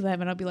back to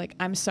them and I'll be like,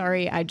 I'm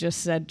sorry. I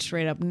just said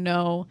straight up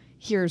no.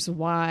 Here's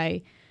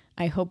why.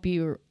 I hope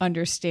you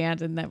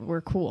understand and that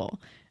we're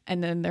cool.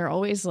 And then they're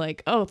always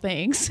like, oh,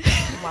 thanks.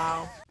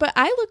 Wow. But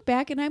I look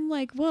back and I'm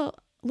like, well,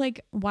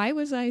 like, why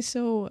was I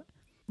so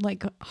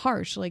like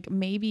harsh? Like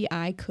maybe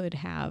I could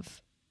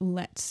have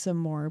let some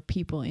more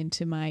people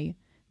into my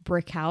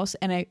brick house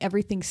and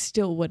everything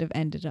still would have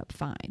ended up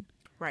fine.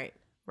 Right.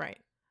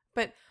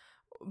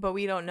 But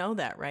we don't know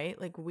that, right?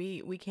 Like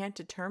we can't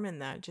determine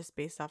that just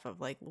based off of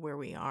like where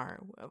we are.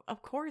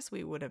 Of course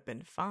we would have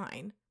been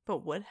fine,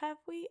 but would have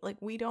we? Like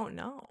we don't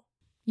know.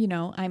 You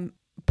know, I'm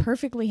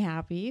perfectly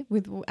happy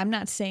with, I'm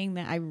not saying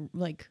that I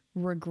like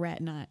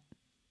regret not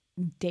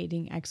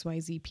dating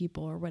XYZ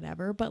people or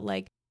whatever, but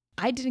like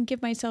I didn't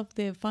give myself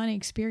the fun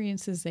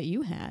experiences that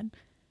you had.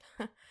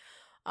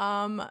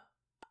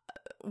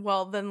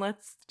 Well, then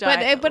let's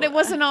dive. But it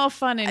wasn't all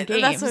fun and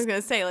games. That's what I was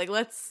gonna say. Like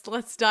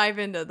let's dive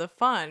into the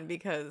fun,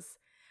 because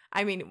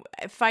I mean,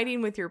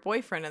 fighting with your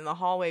boyfriend in the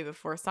hallway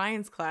before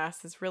science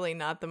class is really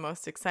not the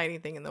most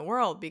exciting thing in the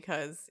world,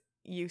 because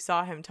you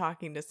saw him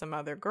talking to some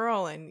other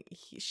girl and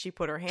she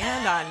put her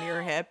hand on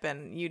your hip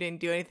and you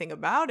didn't do anything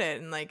about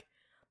it, and like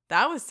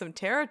that was some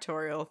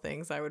territorial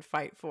things I would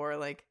fight for.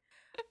 Like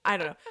I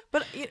don't know,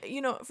 but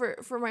you know,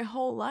 for my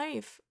whole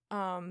life.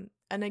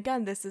 And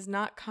again, this is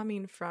not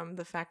coming from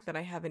the fact that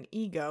I have an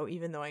ego,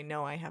 even though I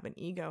know I have an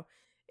ego.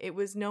 It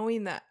was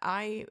knowing that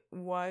I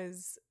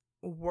was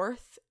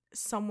worth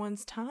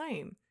someone's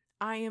time.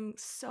 I am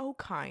so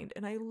kind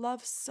and I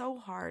love so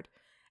hard.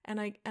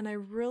 And I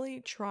really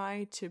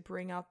try to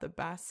bring out the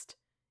best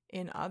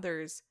in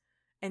others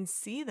and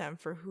see them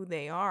for who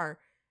they are.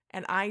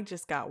 And I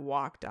just got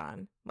walked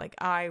on. Like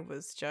I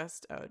was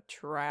just a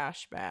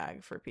trash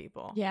bag for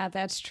people. Yeah,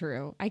 that's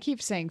true. I keep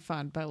saying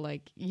fun, but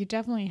like you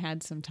definitely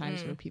had some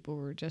times where people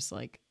were just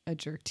like a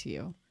jerk to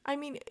you. I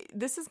mean,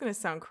 this is going to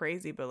sound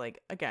crazy, but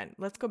like, again,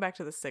 let's go back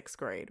to the 6th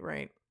grade,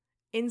 right?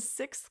 In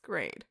 6th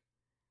grade,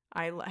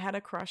 I had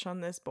a crush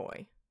on this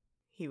boy.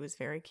 He was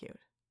very cute.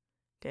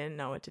 Didn't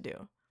know what to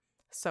do.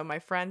 So my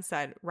friend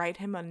said, write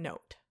him a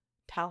note.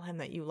 Tell him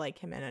that you like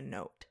him in a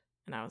note.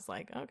 And I was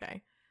like,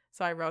 okay.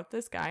 So I wrote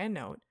this guy a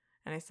note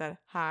and I said,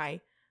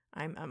 hi,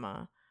 I'm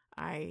Emma.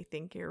 I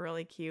think you're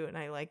really cute and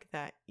I like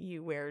that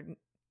you wear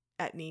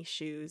Etnies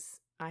shoes.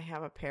 I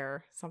have a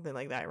pair, something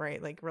like that, right?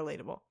 Like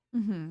relatable.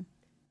 Mm-hmm.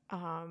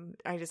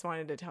 I just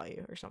wanted to tell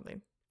you or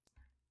something.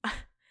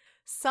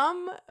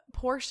 Some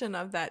portion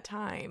of that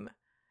time,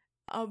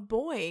 a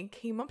boy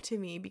came up to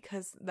me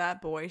because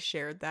that boy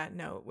shared that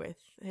note with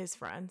his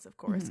friends, of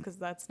course, because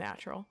that's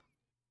natural.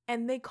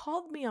 And they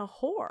called me a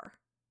whore.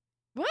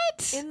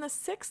 What? In the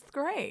 6th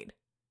grade.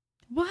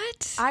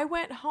 What? I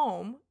went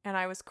home and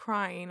I was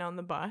crying on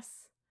the bus.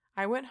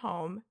 I went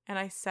home and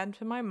I said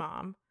to my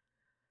mom,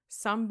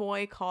 some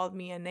boy called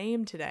me a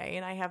name today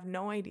and I have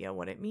no idea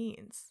what it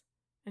means.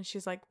 And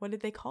she's like, what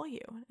did they call you?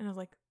 And I was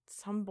like,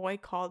 some boy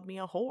called me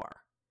a whore.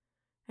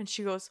 And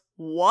she goes,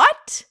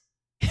 what?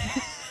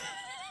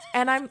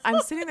 And I'm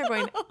sitting there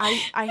going,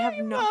 I have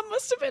no. Mom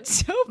must have been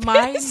so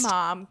pissed. My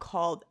mom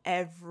called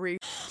every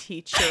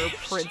teacher,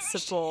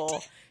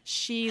 principal.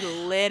 She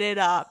lit it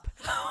up.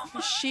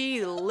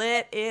 She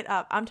lit it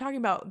up. I'm talking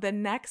about the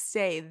next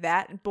day,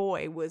 that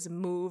boy was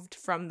moved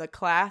from the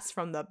class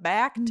from the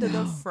back to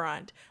the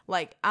front.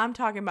 Like, I'm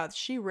talking about,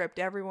 she ripped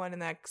everyone in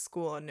that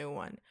school a new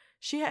one.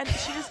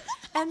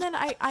 And then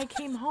I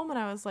came home and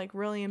I was like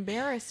really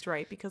embarrassed,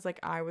 right? Because like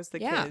I was the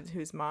kid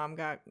whose mom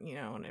got,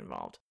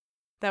 involved.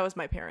 That was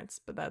my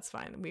parents, but that's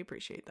fine. We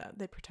appreciate that.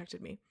 They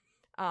protected me.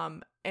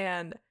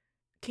 And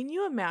can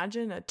you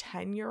imagine a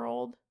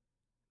 10-year-old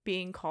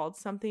being called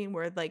something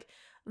where like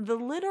the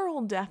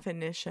literal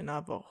definition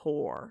of a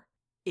whore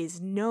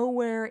is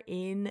nowhere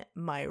in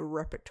my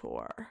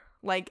repertoire?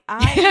 Like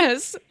I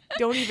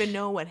don't even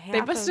know what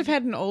happened. They must have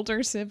had an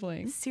older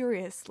sibling.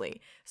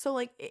 Seriously. So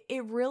like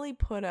it really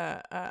put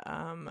a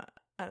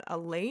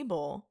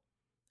label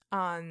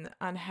on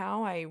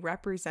how I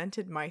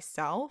represented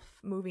myself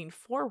moving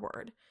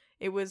forward.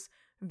 It was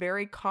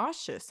very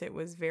cautious. It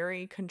was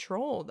very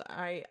controlled.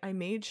 I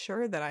made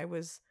sure that I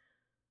was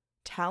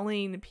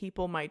telling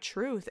people my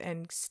truth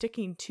and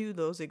sticking to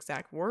those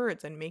exact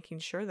words and making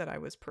sure that I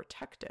was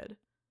protected.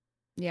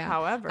 Yeah.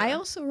 However, I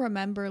also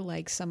remember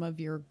like some of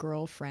your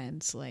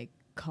girlfriends like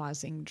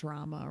causing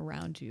drama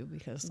around you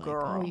because like,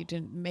 oh, you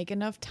didn't make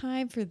enough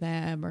time for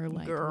them or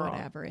like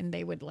whatever. And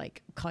they would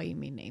like call you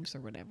mean names or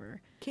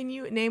whatever. Can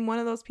you name one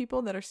of those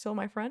people that are still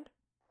my friend?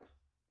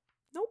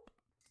 Nope.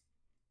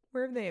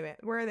 Where are they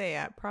at? Where are they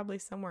at? Probably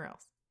somewhere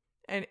else.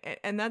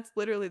 And that's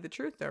literally the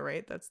truth though,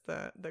 right? That's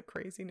the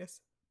craziness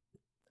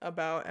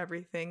about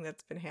everything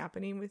that's been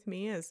happening with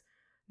me, is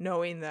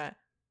knowing that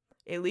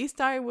at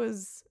least I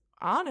was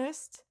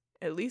honest.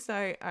 At least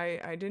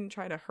I didn't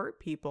try to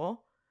hurt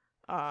people.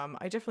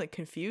 I definitely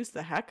confused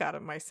the heck out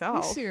of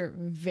myself. You're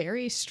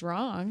very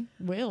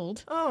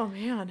strong-willed. Oh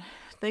man,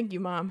 thank you,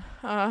 Mom.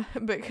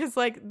 Because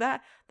like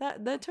that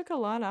took a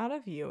lot out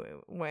of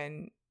you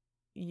when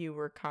you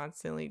were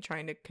constantly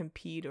trying to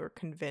compete or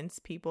convince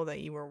people that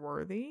you were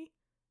worthy.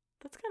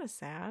 That's kind of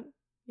sad,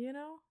 you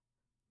know?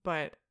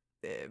 But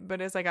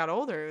as I got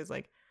older, it was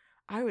like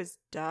I was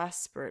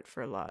desperate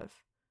for love.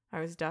 I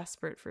was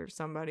desperate for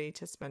somebody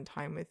to spend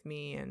time with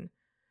me, and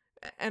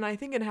I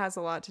think it has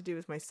a lot to do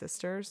with my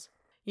sisters.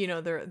 You know,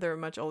 they're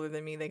much older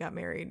than me. They got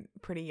married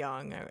pretty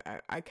young.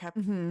 I kept,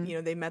 you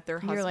know, they met their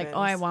husbands. You're like,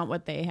 oh, I want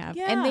what they have.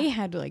 Yeah. And they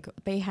had like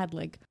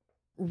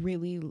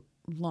really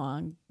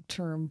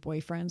long-term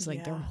boyfriends,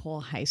 like their whole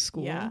high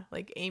school. Yeah,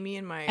 like Amy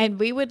and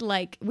we would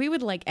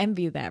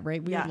envy that,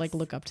 right? We would like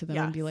look up to them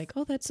and be like,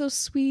 oh, that's so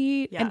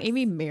sweet. Yes. And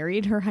Amy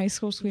married her high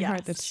school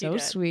sweetheart. Yes, That's she so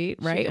did. sweet,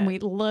 She right? did. And we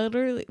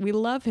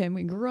love him.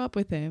 We grew up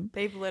with him.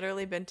 They've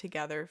literally been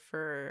together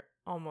for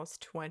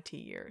almost 20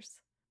 years,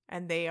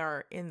 and they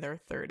are in their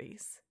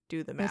 30s.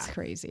 Do the math. That's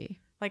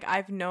crazy. Like,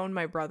 I've known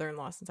my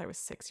brother-in-law since I was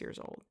 6 years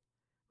old.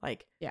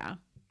 Like, Yeah.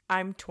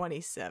 I'm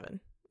 27,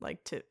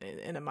 like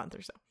in a month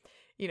or so.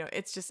 You know,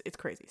 it's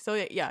crazy.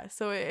 So yeah,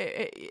 so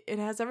it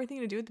has everything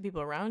to do with the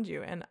people around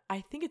you. And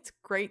I think it's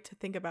great to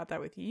think about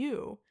that with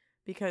you,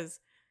 because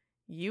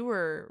you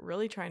were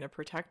really trying to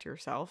protect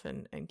yourself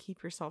and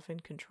keep yourself in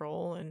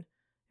control and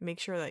make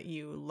sure that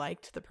you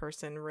liked the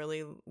person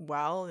really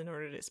well in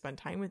order to spend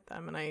time with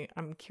them. And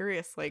I'm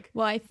curious, like,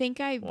 Well, I think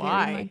I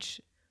why? very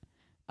much,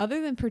 other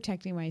than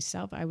protecting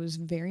myself, I was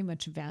very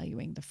much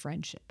valuing the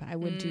friendship. I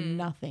would do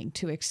nothing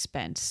to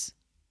expense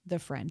the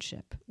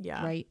friendship.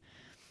 Yeah. Right.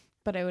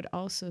 But I would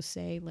also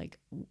say, like,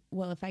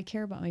 well, if I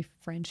care about my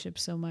friendship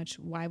so much,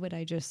 why would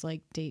I just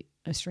like date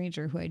a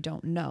stranger who I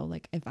don't know?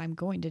 Like, if I'm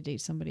going to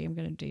date somebody, I'm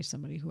going to date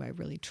somebody who I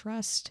really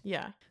trust.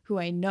 Yeah. Who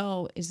I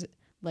know is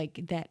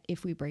like that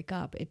if we break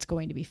up, it's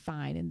going to be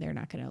fine and they're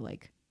not going to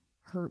like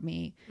hurt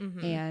me.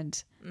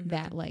 And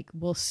that like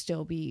we'll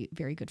still be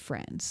very good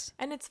friends.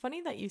 And it's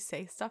funny that you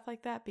say stuff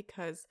like that,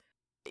 because,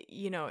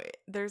 you know,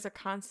 there's a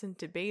constant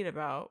debate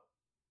about,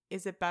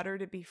 is it better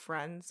to be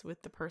friends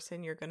with the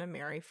person you're going to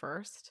marry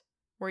first?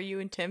 Were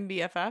you and Tim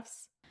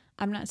BFFs?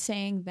 I'm not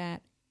saying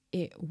that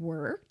it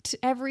worked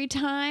every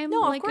time. No,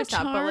 like of course a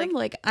charm. not. But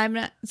like I'm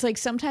not. It's like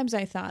sometimes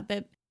I thought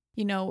that,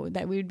 you know,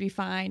 that we would be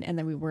fine, and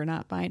then we were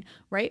not fine,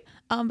 right?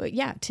 But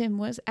yeah, Tim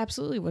was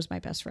my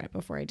best friend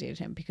before I dated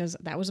him, because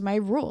that was my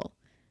rule.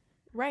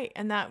 Right,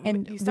 and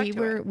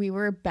we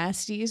were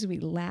besties. We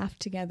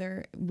laughed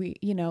together. We,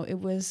 you know, it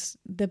was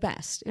the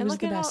best. It was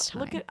the best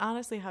time. Look at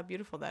honestly how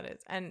beautiful that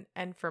is. And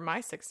for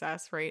my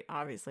success rate,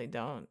 obviously,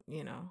 I'm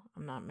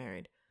not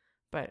married,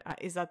 but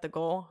is that the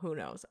goal? Who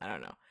knows? I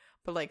don't know.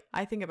 But like,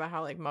 I think about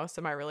how like most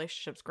of my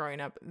relationships growing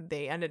up,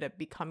 they ended up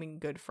becoming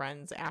good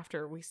friends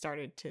after we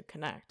started to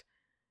connect.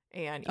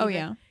 And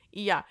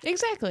yeah,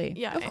 exactly,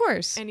 yeah, of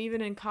course. And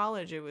even in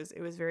college, it was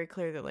very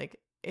clear that like,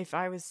 if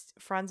I was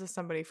friends with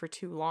somebody for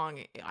too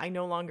long, I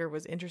no longer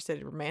was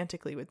interested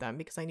romantically with them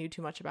because I knew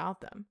too much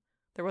about them.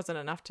 There wasn't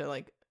enough to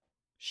like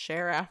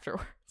share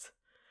afterwards.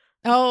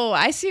 Oh,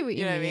 I see what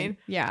you know mean. What I mean?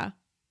 Yeah,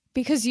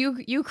 because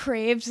you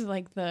craved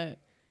like the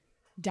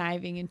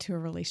diving into a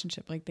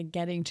relationship, like the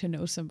getting to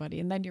know somebody,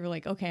 and then you were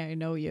like, okay, I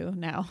know you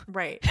now.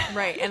 Right.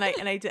 And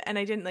I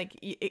didn't like.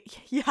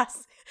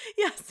 Yes.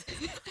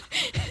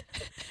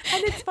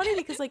 And it's funny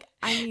because like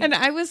and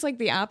I was like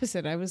the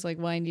opposite. I was like,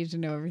 well, I need to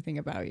know everything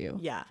about you.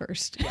 Yeah.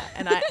 First. Yeah.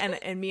 And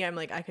I'm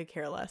like, I could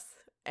care less.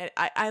 And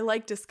I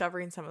like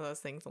discovering some of those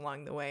things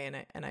along the way,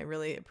 and I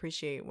really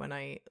appreciate when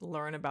I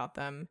learn about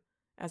them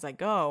as I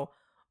go.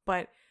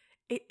 But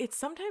it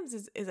sometimes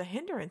is a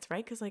hindrance,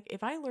 right? Because like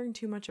if I learn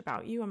too much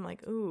about you, I'm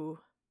like, ooh,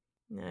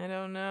 I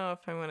don't know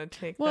if I want to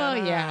take that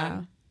on,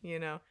 yeah, you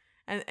know.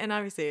 And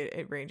obviously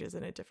it ranges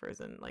and it differs,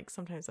 and like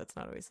sometimes that's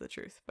not always the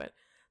truth. But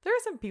there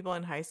are some people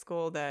in high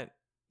school that,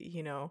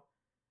 you know,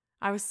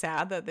 I was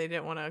sad that they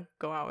didn't want to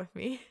go out with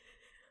me.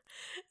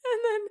 And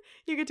then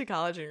you get to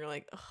college and you're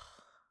like, ugh,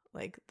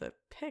 like the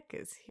pick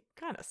is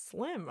kind of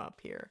slim up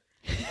here.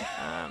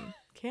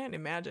 Can't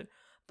imagine.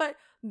 But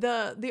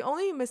the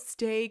only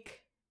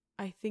mistake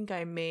I think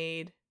I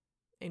made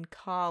in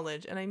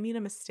college, and I mean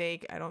a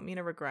mistake, I don't mean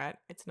a regret.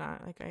 It's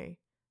not like I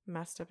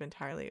messed up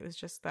entirely. It was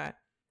just that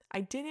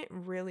I didn't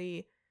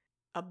really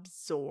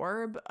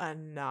absorb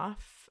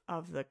enough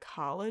of the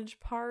college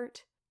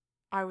part.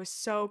 I was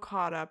so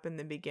caught up in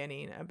the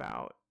beginning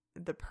about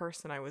the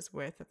person I was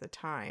with at the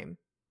time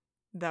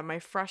that my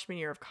freshman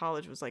year of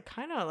college was like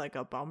kind of like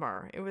a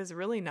bummer. It was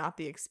really not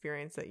the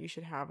experience that you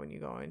should have when you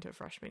go into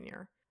freshman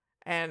year.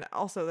 And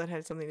also that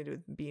had something to do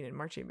with being in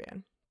marching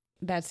band.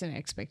 That's an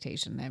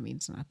expectation. That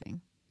means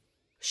nothing.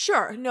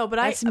 Sure. No, but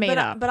that's made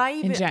up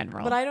in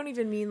general. But I don't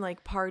even mean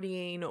like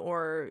partying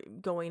or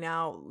going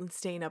out and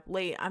staying up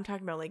late. I'm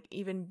talking about like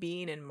even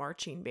being in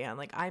marching band.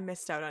 Like I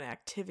missed out on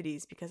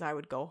activities because I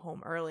would go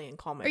home early and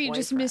call my boyfriend. Or you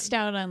just missed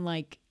out on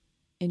like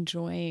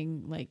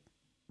enjoying like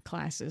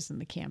classes in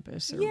the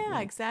campus. Or, yeah,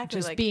 like, exactly.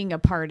 Just like, being a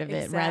part of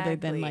it rather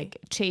than like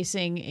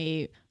chasing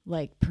a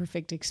like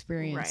perfect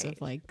experience Right.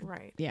 of like,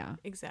 Right. yeah.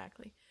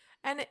 Exactly.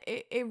 And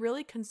it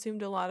really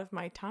consumed a lot of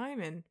my time.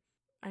 And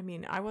I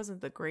mean, I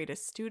wasn't the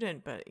greatest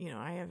student, but you know,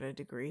 I have a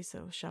degree,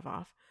 so shove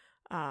off.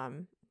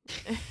 Um,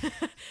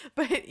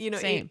 but you know,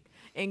 Same.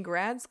 in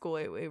grad school,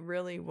 it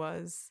really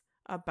was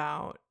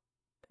about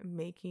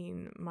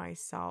making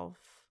myself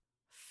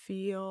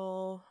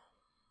feel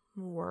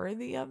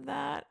worthy of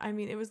that. I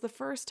mean, it was the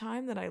first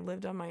time that I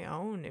lived on my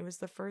own. It was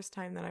the first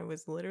time that I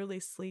was literally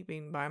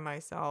sleeping by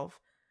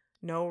myself,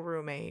 no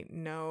roommate,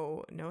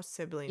 no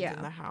siblings in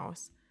Yeah. the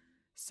house.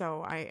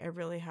 So I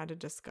really had to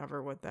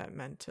discover what that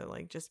meant to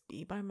like just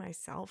be by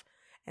myself.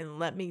 And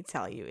let me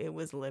tell you, it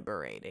was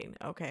liberating.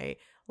 Okay.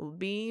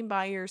 Being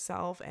by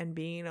yourself and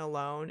being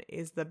alone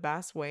is the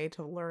best way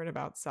to learn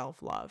about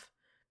self-love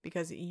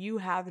because you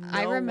have no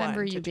I remember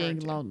one you to turn being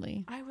to.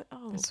 lonely.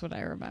 Oh. That's what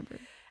I remember.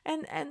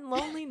 And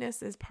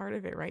loneliness is part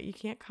of it, right? You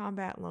can't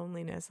combat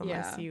loneliness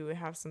unless Yeah. you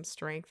have some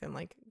strength. And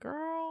like,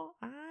 girl,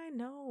 I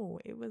know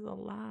it was a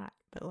lot,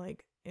 but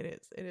like, it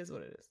is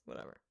what it is.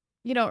 Whatever.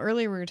 You know,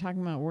 earlier we were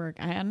talking about work.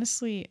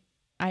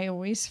 I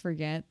always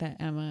forget that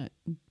Emma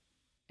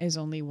is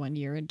only 1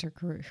 year into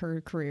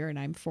her career and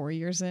I'm 4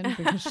 years in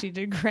because she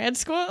did grad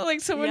school.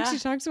 Like, so when she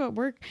talks about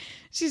work,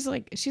 she's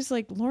like,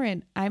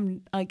 Lauren,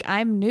 I'm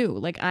new.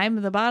 Like, I'm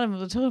the bottom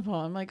of the totem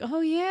pole. I'm like, oh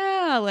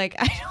yeah. Like,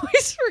 I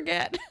always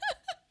forget.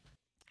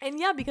 And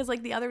yeah, because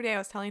like the other day I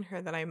was telling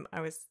her that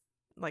I was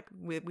like,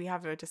 we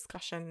have a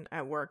discussion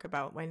at work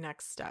about my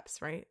next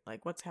steps, right?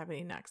 Like what's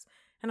happening next.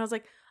 And I was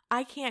like,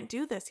 I can't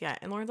do this yet.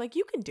 And Lauren's like,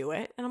 you can do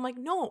it. And I'm like,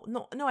 no,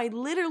 I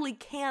literally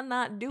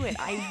cannot do it.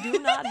 I do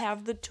not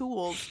have the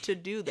tools to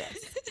do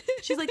this.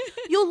 She's like,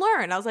 you'll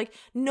learn. I was like,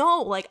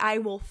 no, like I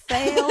will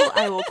fail.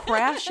 I will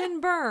crash and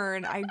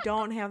burn. I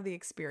don't have the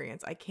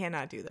experience. I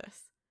cannot do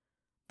this.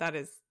 That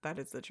is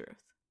the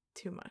truth.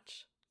 Too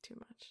much.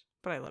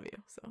 But I love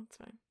you, so it's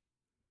fine.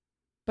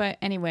 But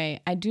anyway,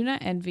 I do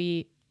not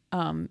envy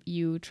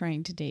you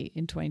trying to date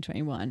in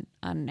 2021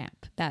 on an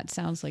app. That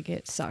sounds like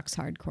it sucks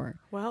hardcore.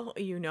 Well,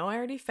 you know, I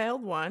already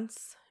failed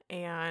once,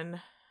 and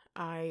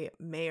I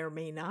may or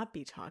may not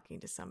be talking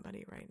to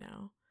somebody right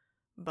now,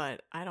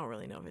 but I don't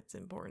really know if it's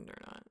important or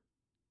not.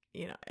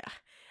 You know,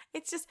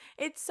 it's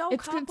so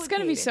complicated. It's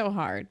going to be so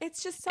hard.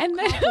 It's just so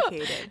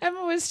complicated.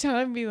 Emma was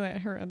telling me that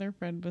her other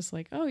friend was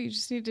like, oh, you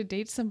just need to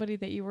date somebody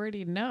that you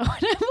already know.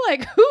 And I'm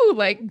like, who?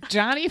 Like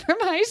Johnny from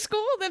high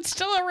school that's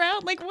still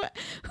around? Like, what?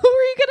 Who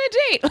are you going to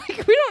date?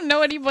 Like, we don't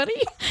know anybody.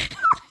 Why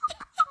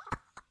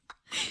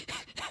do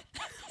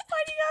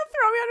you gotta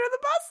throw me under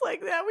the bus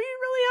like that? We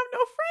really have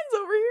no friends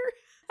over here.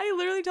 I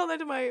literally told that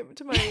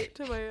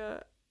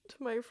to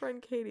my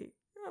friend Katie.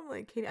 I'm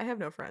like, Katie, I have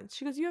no friends.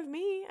 She goes, you have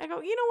me. I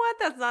go, you know what?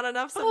 That's not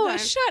enough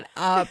sometimes. Oh, shut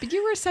up.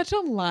 You were such a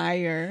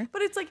liar.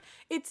 But it's like,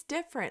 it's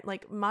different.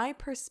 Like my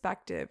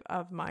perspective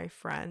of my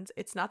friends,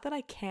 it's not that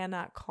I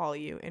cannot call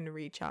you and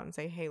reach out and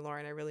say, hey,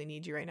 Lauren, I really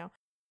need you right now.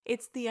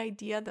 It's the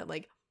idea that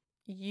like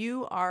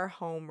you are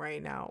home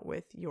right now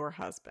with your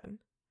husband.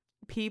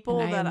 People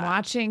and that I'm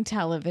watching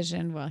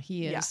television while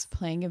he is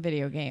playing a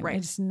video game. Right.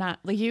 It's not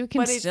like you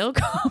can still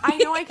call me. I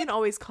know I can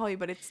always call you,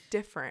 but it's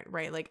different,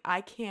 right? Like I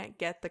can't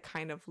get the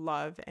kind of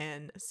love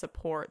and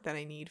support that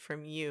I need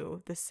from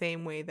you the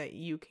same way that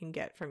you can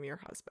get from your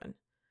husband.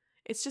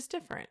 It's just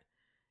different.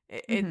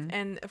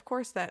 And of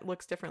course that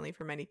looks differently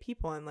for many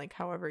people, and like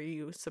however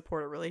you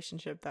support a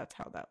relationship, that's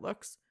how that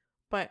looks.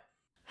 But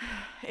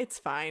it's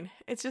fine.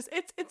 It's just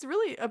it's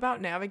really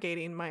about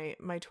navigating my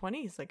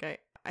 20s.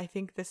 Like I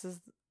think this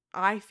is,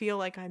 I feel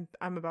like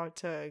I'm about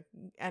to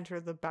enter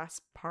the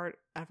best part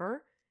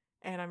ever,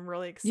 and I'm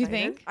really excited. You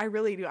think? I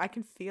really do. I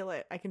can feel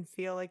it. I can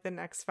feel like the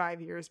next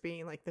 5 years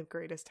being like the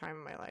greatest time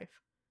of my life.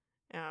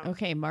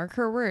 Okay, mark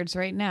her words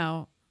right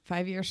now.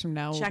 5 years from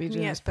now, we'll be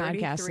doing this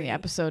podcast, and the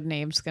episode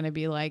name's going to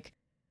be like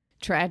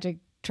tragic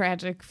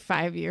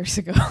 5 years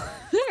ago.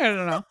 I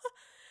don't know.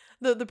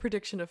 the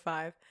prediction of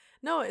 5.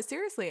 No,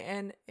 seriously,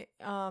 and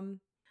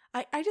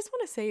I just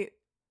want to say,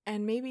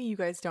 and maybe you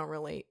guys don't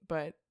relate,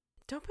 but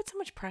don't put so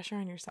much pressure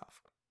on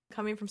yourself.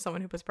 Coming from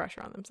someone who puts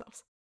pressure on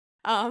themselves.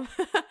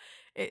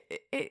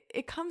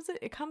 It comes when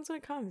it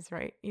comes,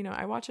 right? You know,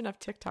 I watch enough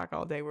TikTok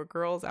all day where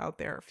girls out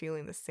there are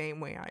feeling the same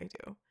way I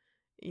do.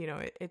 You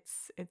know,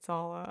 it's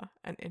all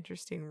an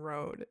interesting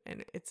road,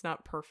 and it's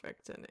not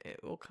perfect, and it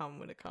will come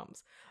when it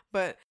comes.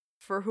 But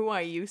for who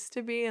I used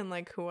to be and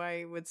like who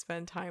I would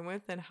spend time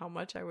with and how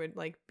much I would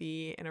like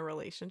be in a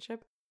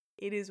relationship,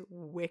 it is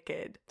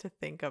wicked to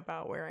think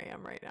about where I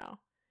am right now.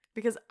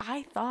 Because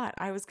I thought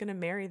I was going to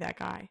marry that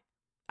guy.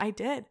 I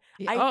did.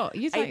 You thought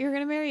you were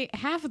going to marry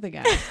half of the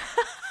guys. No,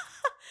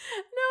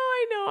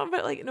 I know.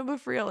 But like, no, but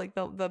for real, like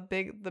the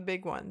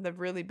big one, the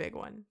really big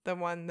one, the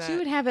one that she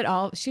would have it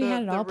all. She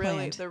had it all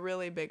planned. The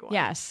really big one.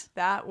 Yes.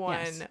 That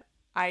one,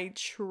 I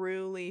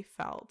truly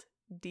felt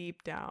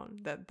deep down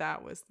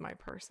that was my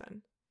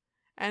person.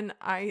 And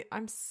I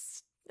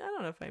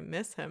don't know if I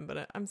miss him,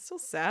 but I'm still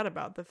sad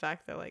about the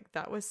fact that like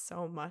that was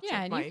so much.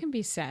 Yeah, and you can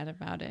be sad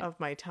about it. Of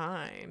my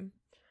time.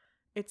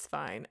 It's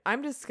fine.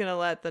 I'm just gonna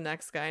let the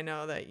next guy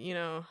know that, you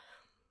know,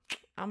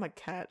 I'm a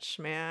catch,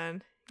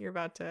 man. You're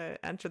about to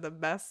enter the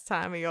best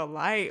time of your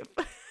life.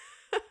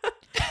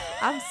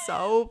 I'm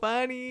so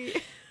funny.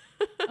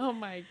 Oh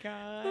my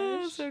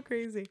gosh. So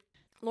crazy.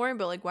 Lauren,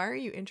 but like, why are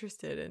you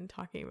interested in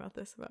talking about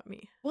this about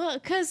me? Well,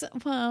 because,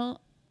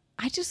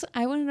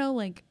 I want to know,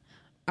 like,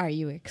 are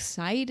you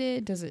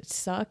excited? Does it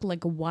suck?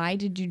 Like, why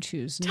did you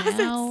choose now? Does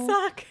it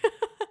suck?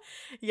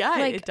 Yeah,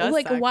 like, it does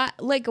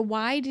suck.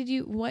 Why did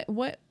you,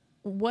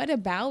 what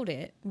about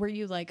it were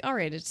you like, all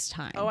right, it's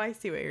time? Oh, I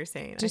see what you're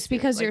saying. Just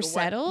because you're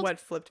settled? What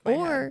flipped my head?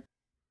 Or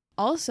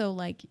also,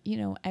 like,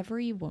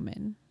 every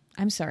woman,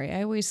 I'm sorry,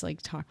 I always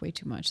like talk way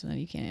too much and then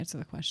you can't answer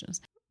the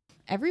questions.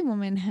 Every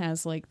woman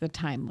has like the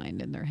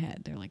timeline in their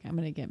head. They're like, I'm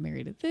going to get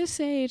married at this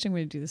age. I'm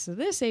going to do this at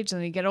this age. And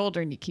then you get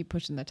older and you keep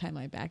pushing the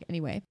timeline back.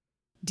 Anyway,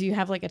 do you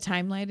have like a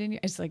timeline in you?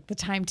 It's like the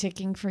time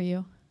ticking for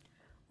you.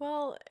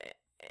 Well,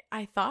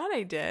 I thought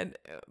I did,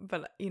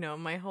 but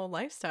my whole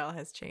lifestyle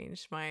has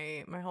changed.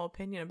 My whole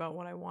opinion about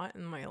what I want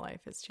in my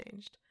life has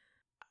changed.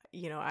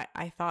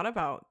 I thought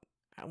about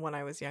when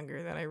I was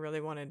younger that I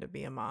really wanted to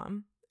be a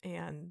mom,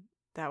 and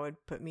that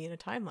would put me in a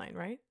timeline,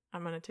 right?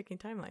 I'm on a ticking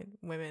timeline.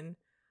 Women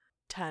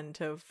tend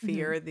to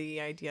fear the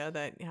idea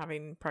that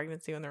having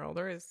pregnancy when they're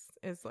older is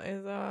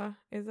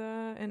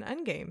an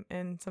end game,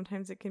 and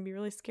sometimes it can be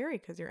really scary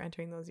because you're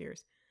entering those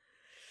years.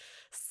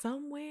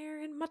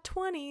 Somewhere in my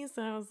 20s,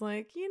 I was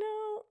like,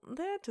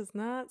 that does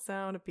not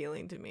sound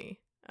appealing to me.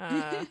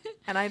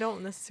 And I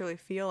don't necessarily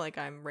feel like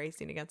I'm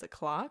racing against a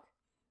clock.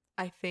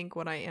 I think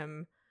what I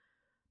am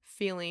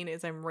feeling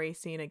is I'm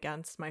racing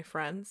against my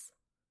friends,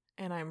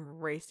 and I'm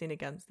racing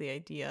against the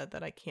idea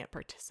that I can't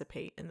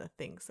participate in the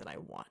things that I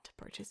want to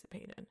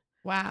participate in.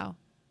 Wow.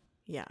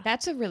 Yeah.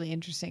 That's a really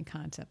interesting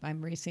concept.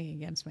 I'm racing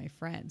against my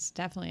friends.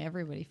 Definitely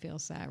everybody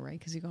feels that, right?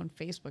 Because you go on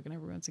Facebook and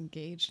everyone's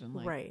engaged and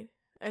like, right.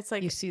 It's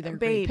like you see their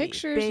great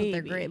pictures with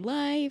their great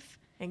life.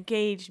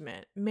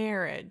 Engagement,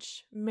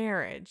 marriage,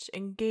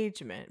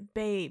 engagement,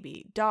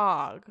 baby,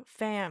 dog,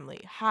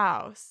 family,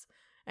 house.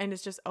 And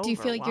it's just overwhelming.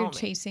 Do you feel like you're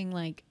chasing,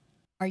 like,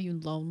 are you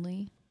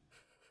lonely?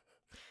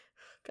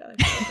 God,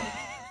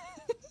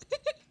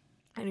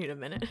 I need a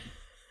minute.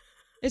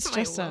 It's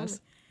just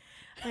us.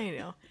 I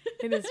know.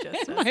 It is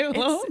just us. Am I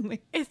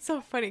lonely? It's so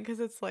funny because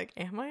it's like,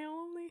 am I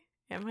lonely?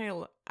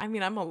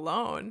 I'm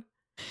alone.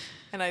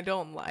 And I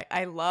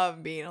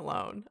love being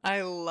alone.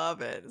 I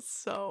love it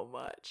so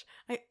much.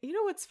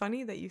 What's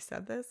funny that you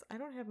said this? I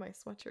don't have my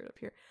sweatshirt up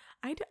here.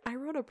 I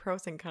wrote a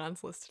pros and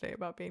cons list today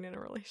about being in a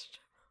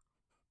relationship.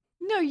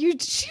 No, you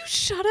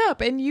shut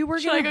up, and you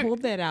were going to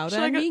hold that out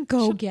on me.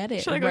 Go get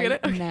it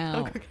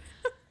now. Okay.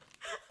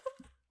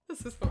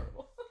 This is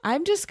horrible.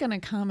 I'm just going to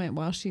comment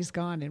while she's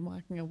gone and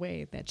walking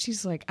away that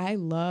she's like, I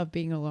love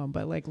being alone.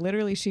 But like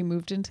literally she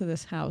moved into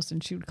this house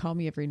and she would call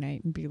me every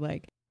night and be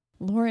like,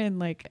 Lauren,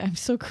 like, I'm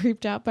so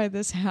creeped out by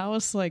this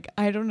house. Like,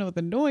 I don't know what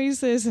the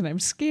noise is and I'm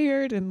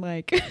scared. And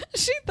like,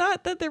 she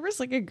thought that there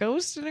was like a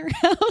ghost in her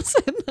house.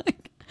 And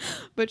like,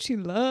 but she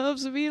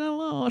loves being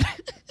alone.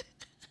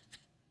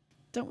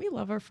 Don't we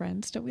love our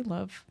friends? Don't we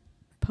love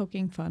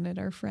poking fun at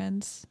our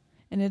friends?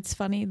 And it's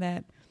funny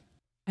that,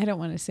 I don't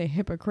want to say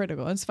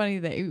hypocritical. It's funny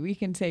that we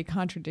can say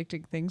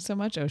contradicting things so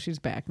much. Oh, she's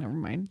back. Never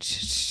mind.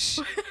 Shh.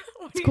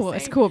 It's cool.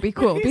 It's cool. Be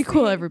cool. Be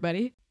cool,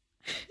 everybody.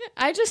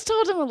 I just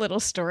told him a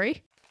little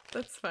story.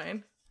 That's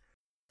fine.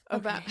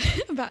 Okay.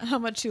 About how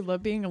much you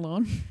love being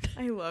alone.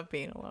 I love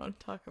being alone.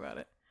 Talk about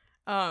it.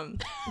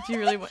 Do you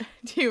really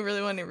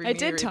want to read? I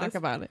did talk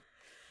about it.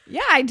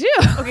 Yeah, I do.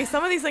 Okay,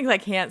 some of these things I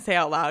can't say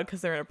out loud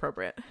because they're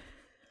inappropriate,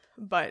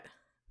 but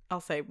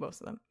I'll say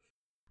most of them.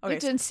 Okay, you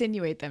have to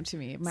insinuate them to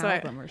me. So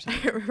I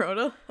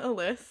wrote a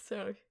list.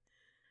 So.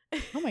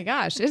 Oh my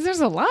gosh, there's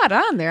a lot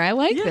on there. I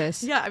like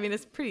this. Yeah, I mean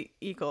it's pretty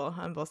equal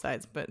on both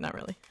sides, but not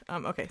really.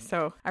 Okay,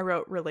 so I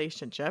wrote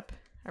relationship.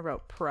 I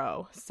wrote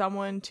pro,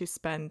 someone to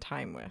spend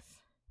time with.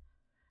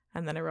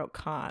 And then I wrote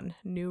con,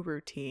 new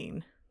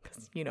routine.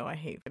 Because, I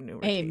hate the new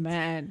routine.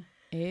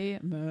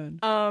 Amen.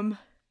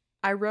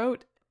 I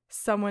wrote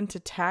someone to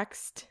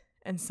text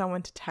and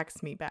someone to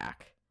text me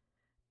back.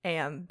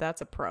 And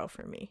that's a pro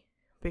for me.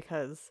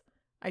 Because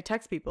I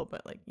text people,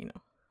 but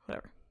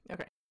whatever.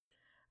 Okay.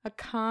 A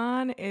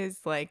con is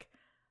like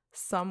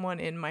someone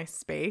in my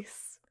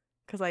space.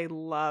 Because I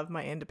love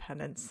my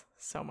independence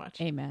so much.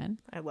 Amen.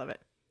 I love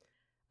it.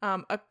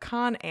 A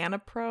con and a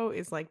pro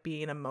is like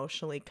being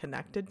emotionally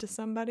connected to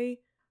somebody,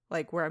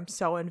 like where I'm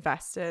so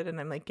invested and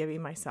I'm like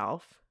giving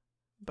myself,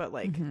 but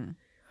like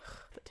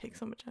that takes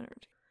so much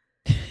energy.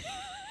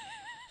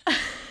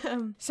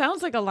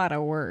 Sounds like a lot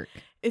of work.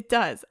 It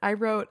does. I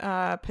wrote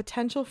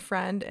potential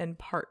friend and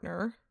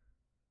partner,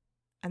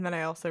 and then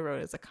I also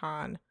wrote as a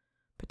con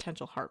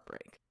potential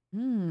heartbreak.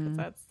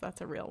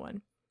 That's a real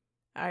one.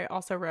 I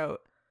also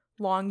wrote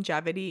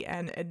longevity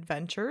and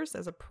adventures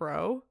as a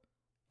pro,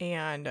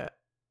 and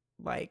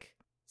like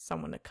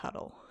someone to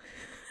cuddle.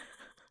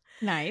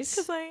 Nice.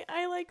 Because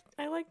I like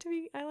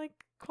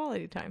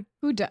quality time.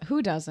 Who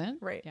doesn't?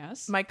 Right.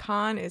 Yes. My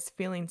con is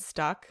feeling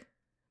stuck,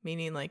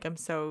 meaning like I'm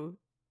so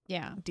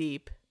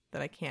deep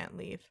that I can't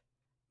leave.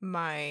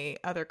 My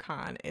other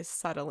con is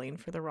settling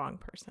for the wrong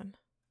person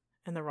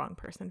and the wrong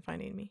person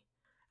finding me.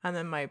 And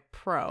then my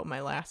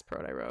last pro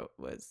I wrote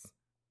was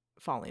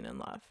falling in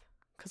love,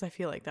 because I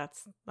feel like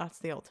that's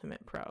the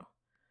ultimate pro.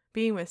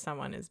 Being with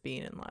someone is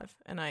being in love,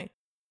 and I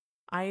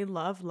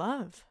love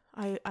love.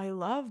 I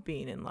love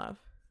being in love.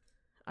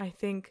 I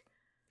think,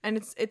 and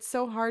it's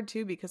so hard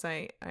too, because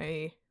I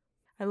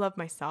love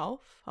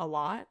myself a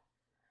lot,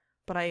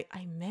 but I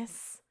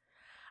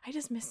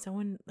just miss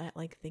someone that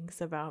like thinks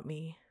about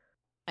me.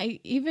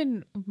 I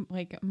even,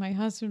 like, my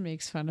husband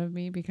makes fun of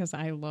me because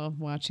I love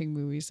watching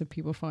movies of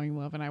people falling in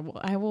love, and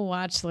I will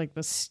watch like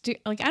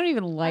I don't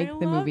even like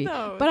the movie,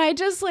 those. but I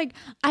just like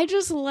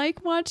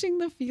watching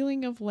the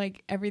feeling of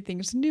like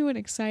everything's new and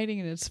exciting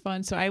and it's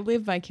fun. So I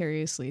live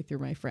vicariously through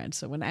my friends.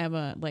 So when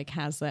Emma like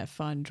has that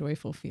fun,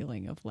 joyful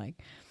feeling of like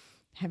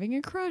having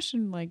a crush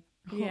and like,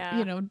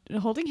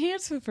 holding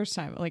hands for the first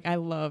time, like I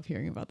love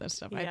hearing about that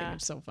stuff. I think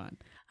it's so fun.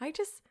 I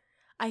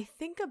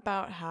think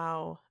about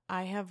how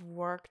I have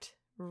worked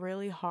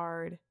really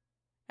hard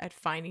at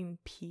finding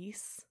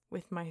peace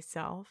with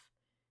myself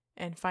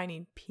and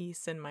finding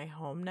peace in my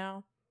home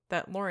now,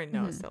 that Lauren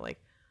knows that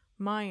like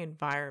my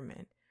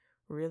environment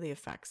really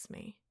affects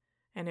me,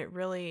 and it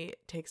really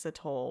takes a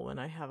toll when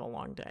I have a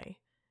long day.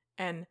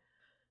 And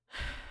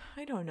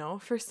I don't know,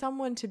 for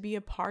someone to be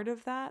a part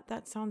of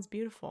that sounds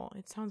beautiful.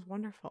 It sounds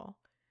wonderful.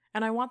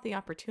 And I want the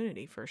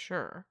opportunity for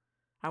sure.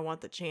 I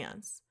want the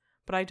chance.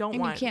 But I don't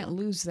want... you can't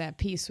lose that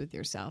peace with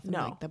yourself and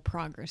like the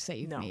progress that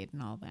you've made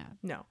and all that.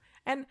 No.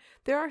 And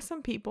there are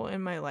some people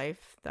in my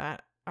life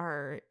that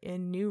are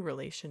in new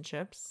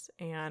relationships,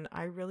 and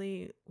I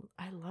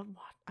love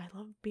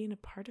being a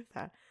part of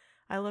that.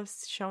 I love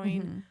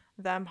showing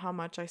them how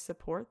much I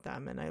support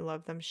them, and I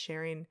love them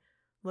sharing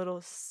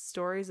little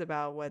stories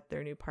about what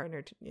their new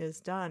partner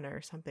is done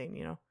or something,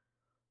 you know.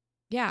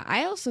 Yeah,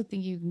 I also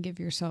think you can give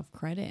yourself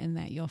credit in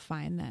that you'll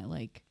find that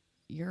like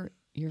you're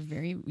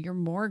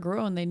more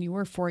grown than you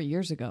were 4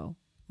 years ago,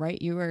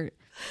 right? You were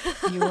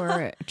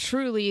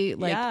truly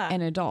like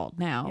an adult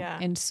now. Yeah.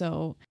 And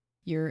so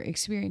your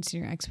experience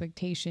and your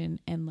expectation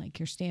and like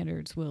your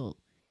standards will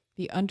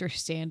be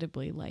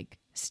understandably like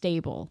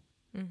stable.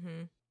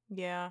 Mm-hmm.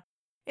 Yeah.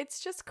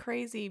 It's just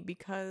crazy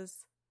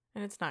because,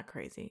 and it's not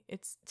crazy.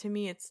 To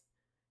me, it's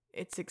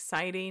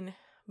exciting,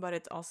 but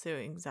it's also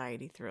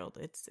anxiety thrilled.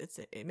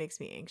 It makes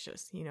me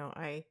anxious. You know,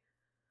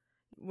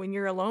 when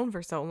you're alone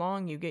for so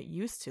long, you get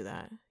used to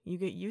that. You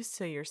get used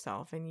to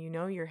yourself, and you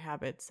know your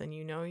habits, and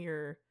you know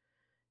your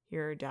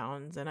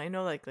downs. And I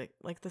know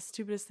like the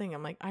stupidest thing,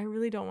 I'm like, I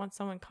really don't want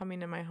someone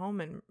coming in my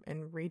home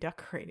and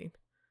redecorating,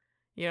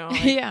 you know?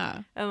 Like,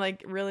 yeah. And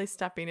like really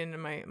stepping into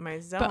my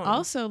zone. But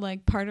also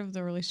like part of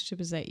the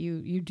relationship is that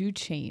you do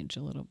change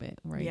a little bit,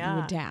 right? Yeah.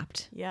 You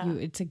adapt. Yeah.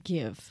 It's a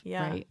give,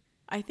 right?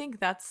 I think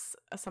that's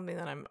something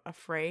that I'm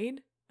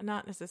afraid,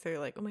 not necessarily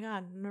like, oh my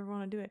God, I never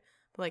want to do it.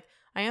 But like,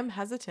 I am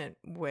hesitant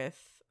with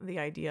the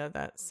idea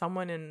that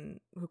someone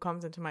who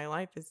comes into my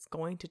life is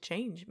going to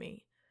change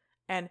me.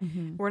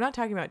 And we're not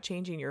talking about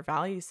changing your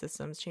value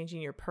systems,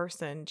 changing your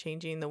person,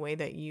 changing the way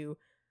that you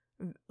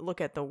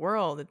look at the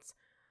world. It's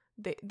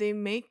they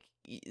mold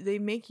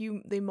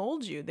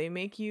you. They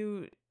make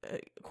you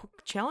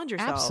challenge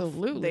yourself.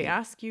 Absolutely. They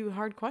ask you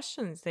hard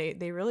questions.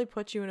 They really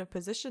put you in a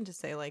position to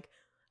say like,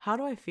 how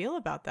do I feel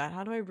about that?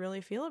 How do I really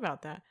feel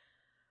about that?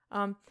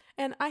 And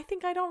I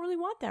think I don't really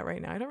want that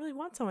right now. I don't really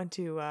want someone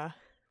to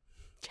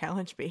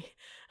challenge me.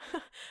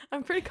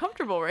 I'm pretty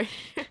comfortable right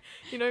here.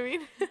 You know what I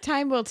mean?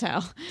 Time will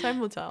tell. Time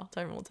will tell.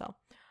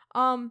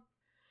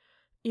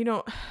 You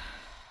know,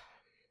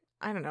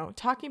 I don't know.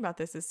 Talking about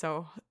this is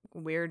so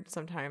weird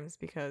sometimes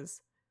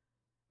because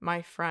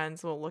my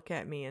friends will look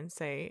at me and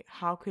say,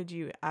 how could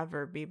you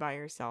ever be by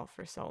yourself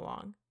for so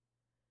long?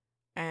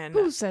 And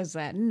who says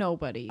that?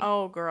 Nobody.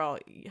 Oh, girl.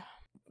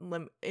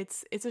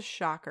 It's a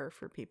shocker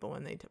for people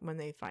when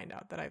they find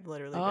out that I've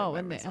literally been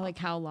by myself. Like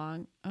how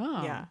long?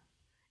 Oh, yeah.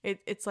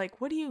 It's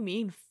like, what do you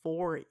mean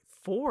 4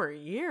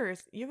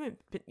 years? You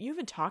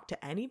haven't talked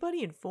to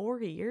anybody in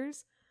 4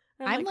 years?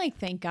 I'm like,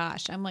 thank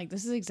gosh. I'm like,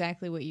 this is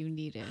exactly what you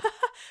needed.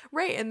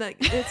 Right. And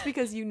it's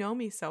because you know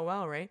me so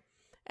well, right?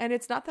 And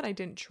it's not that I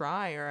didn't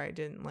try or I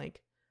didn't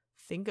like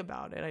think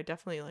about it. I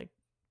definitely like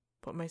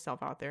put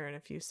myself out there in a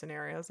few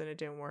scenarios and it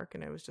didn't work.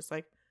 And it was just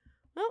like,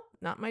 well,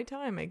 not my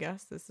time, I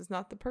guess. This is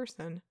not the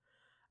person.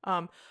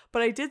 But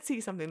I did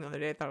see something the other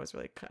day I thought was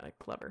really kind of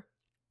clever.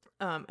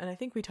 And I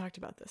think we talked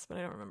about this, but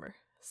I don't remember.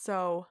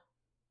 So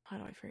how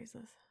do I phrase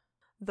this?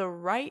 The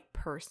right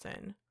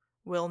person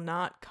will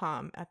not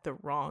come at the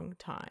wrong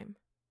time.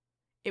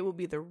 It will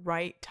be the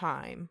right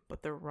time,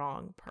 but the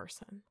wrong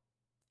person.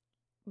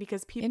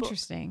 Because people...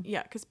 Interesting.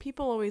 Yeah, because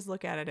people always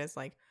look at it as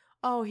like,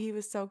 oh, he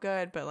was so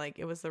good, but like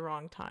it was the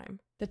wrong time.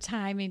 The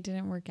timing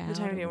didn't work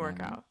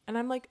out. And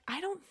I'm like,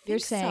 I don't think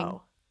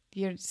so.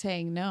 You're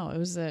saying no. It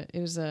was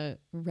a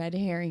red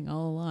herring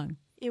all along.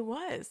 It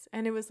was.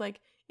 And it was like,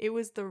 it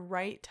was the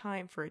right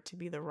time for it to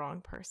be the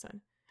wrong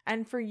person.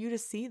 And for you to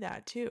see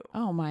that too.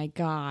 Oh my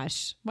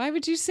gosh. Why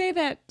would you say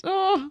that?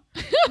 Oh.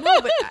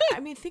 No, but I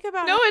mean, think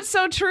about No, it's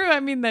so true. I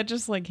mean, that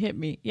just like hit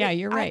me. Yeah,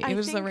 you're right. It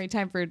was the right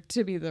time for it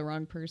to be the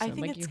wrong person. I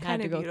think like it's you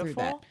had to go beautiful.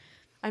 through that.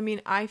 I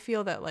mean, I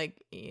feel that,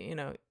 like, you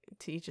know,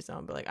 to each his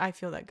own, but like, I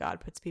feel that God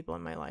puts people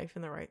in my life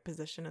in the right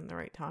position in the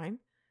right time.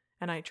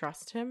 And I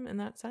trust him in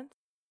that sense.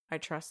 I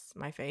trust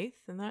my faith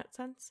in that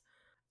sense.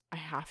 I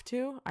have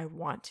to. I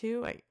want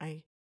to.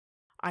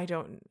 I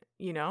don't,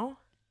 you know?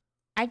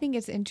 I think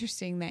it's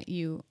interesting that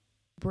you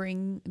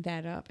bring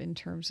that up in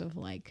terms of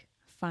like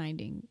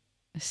finding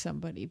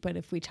somebody. But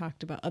if we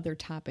talked about other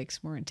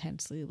topics more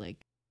intensely,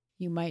 like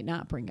you might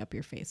not bring up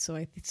your faith. So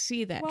I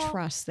see that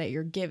trust that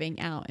you're giving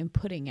out and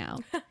putting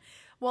out.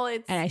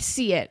 And I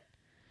see it.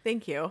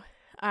 Thank you.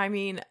 I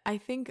mean, I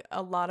think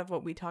a lot of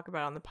what we talk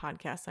about on the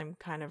podcast, I'm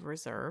kind of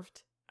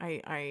reserved.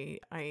 I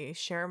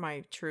share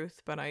my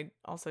truth, but I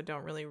also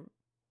don't really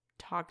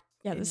talk.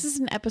 Yeah, this is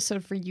an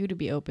episode for you to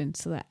be open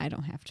so that I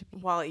don't have to be.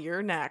 Well,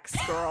 you're next,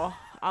 girl.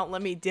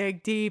 Let me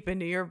dig deep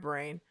into your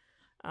brain.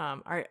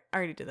 I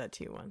already did that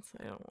to you once.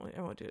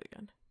 I won't do it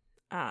again.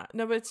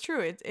 No, but it's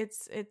true.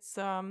 It's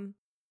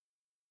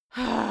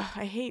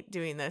I hate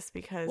doing this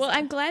because. Well,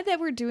 I'm glad that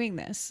we're doing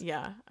this.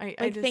 Yeah, I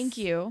just, thank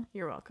you.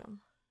 You're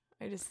welcome.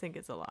 I just think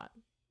it's a lot.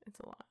 It's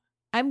a lot.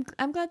 I'm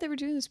glad that we're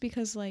doing this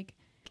because like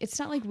it's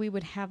not like we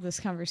would have this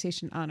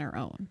conversation on our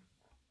own.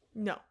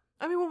 No.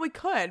 I mean, well, we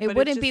could. It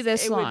wouldn't be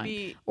this long.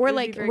 Or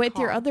like with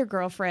calm. Your other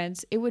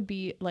girlfriends, it would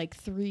be like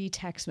 3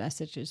 text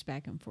messages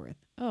back and forth.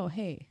 Oh,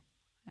 hey,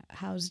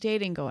 how's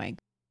dating going?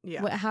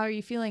 Yeah. How are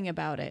you feeling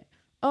about it?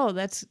 Oh,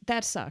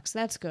 that sucks.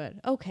 That's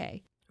good.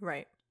 Okay.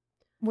 Right.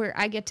 Where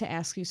I get to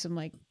ask you some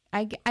like,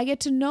 I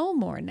get to know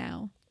more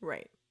now.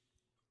 Right.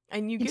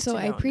 And you get so to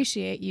know I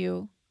appreciate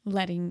you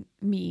letting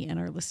me and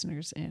our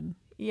listeners in.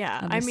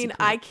 Yeah. I mean,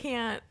 I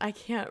can't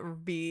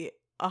be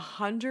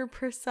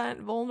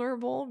 100%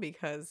 vulnerable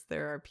because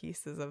there are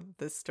pieces of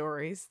the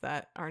stories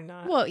that are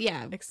not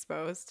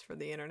exposed for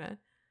the internet.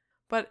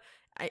 But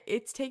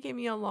it's taken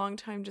me a long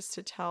time just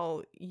to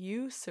tell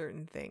you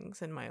certain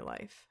things in my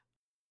life.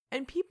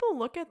 And people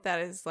look at that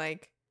as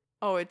like,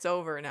 oh, it's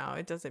over now.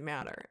 It doesn't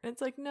matter. And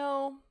it's like,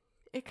 no,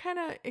 it kind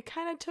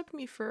of took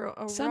me for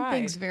a Some ride.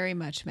 things very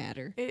much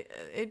matter.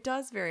 It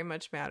does very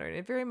much matter. And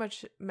it very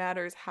much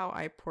matters how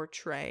I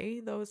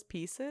portray those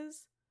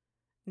pieces.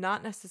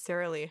 Not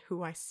necessarily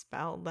who I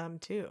spell them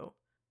to.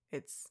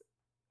 It's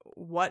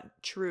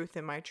what truth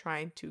am I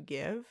trying to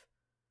give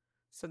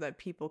so that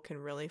people can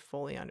really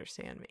fully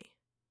understand me.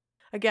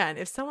 Again,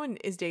 if someone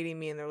is dating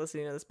me and they're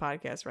listening to this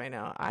podcast right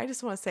now, I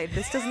just want to say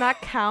this does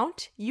not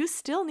count. You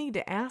still need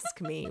to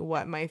ask me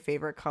what my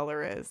favorite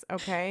color is,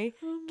 okay?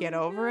 Get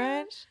over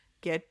it.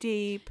 Get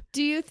deep.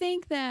 Do you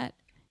think that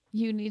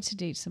you need to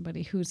date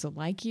somebody who's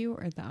like you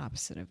or the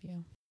opposite of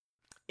you?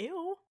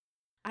 Ew.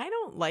 I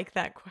don't like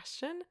that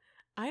question.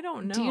 I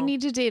don't know. Do you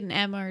need to date an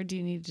Emma or do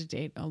you need to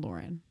date a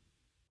Lauren?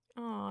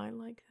 Oh, I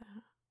like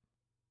that.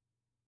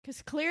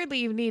 Because clearly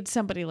you need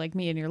somebody like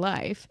me in your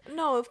life.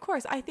 No, of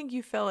course. I think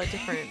you fill a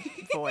different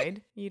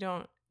void. You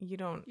don't. You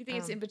think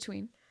it's in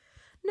between?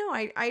 No,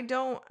 I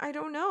don't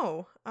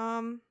know.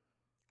 I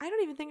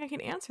don't even think I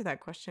can answer that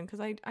question because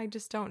I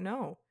just don't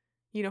know.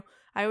 You know,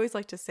 I always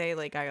like to say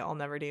like I'll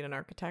never date an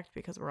architect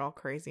because we're all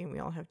crazy and we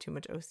all have too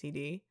much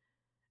OCD.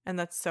 And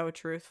that's so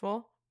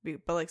truthful.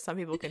 But like some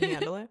people can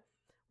handle it.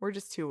 We're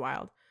just too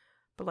wild.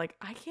 But like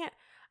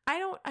I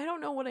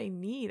don't know what I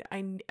need.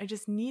 I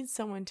just need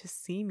someone to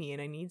see me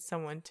and I need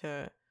someone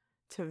to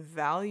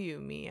value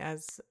me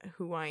as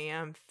who I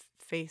am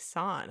face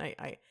on.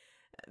 I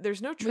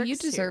there's no tricks. Well, you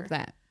deserve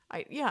here.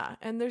 that.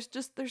 And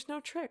there's no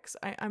tricks.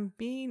 I'm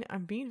being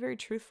very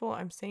truthful.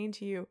 I'm saying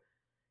to you,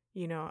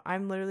 you know,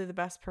 I'm literally the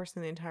best person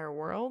in the entire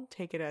world.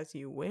 Take it as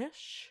you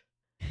wish.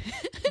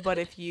 But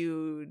if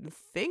you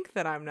think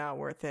that I'm not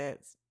worth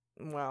it,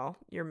 well,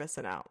 you're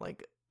missing out.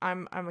 Like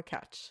I'm a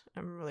catch.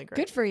 I'm really great.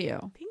 Good for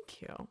you.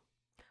 Thank you.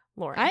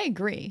 Lauren. I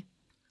agree.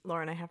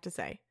 Lauren, I have to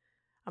say,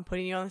 I'm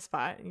putting you on the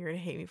spot and you're going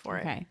to hate me for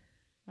it. Okay.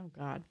 Oh,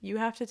 God. You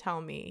have to tell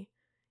me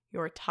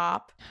your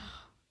top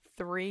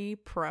 3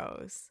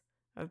 pros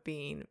of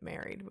being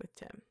married with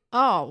Tim.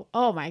 Oh,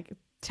 my.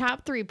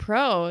 Top 3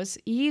 pros.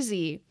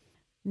 Easy.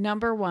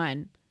 Number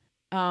 1,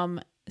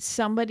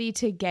 somebody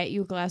to get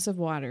you a glass of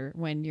water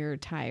when you're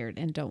tired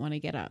and don't want to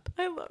get up.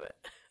 I love it.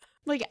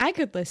 Like, I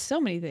could list so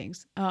many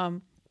things.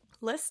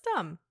 List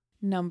them.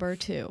 Number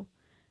 2.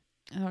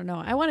 I don't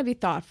know. I want to be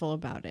thoughtful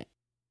about it.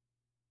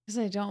 Because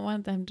I don't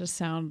want them to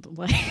sound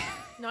like...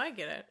 No, I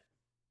get it.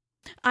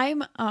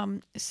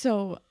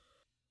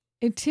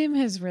 Tim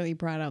has really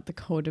brought out the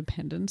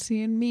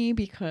codependency in me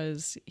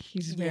because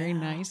he's very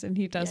nice and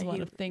he does a lot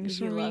of things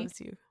for me. He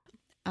loves you.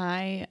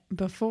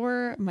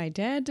 Before my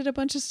dad did a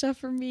bunch of stuff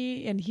for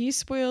me and he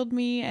spoiled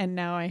me, and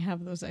now I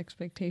have those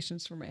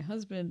expectations for my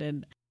husband,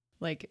 and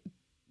like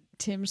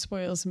Tim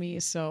spoils me.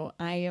 So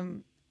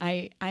I'm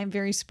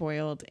very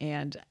spoiled,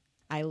 and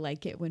I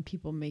like it when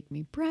people make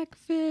me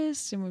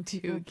breakfast and when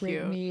people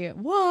bring me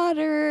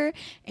water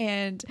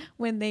and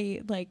when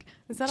they like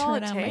turn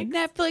on my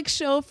Netflix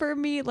show for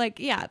me. Like,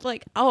 yeah,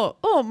 like,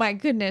 oh my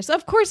goodness.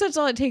 Of course that's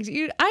all it takes.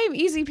 I am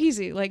easy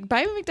peasy. Like,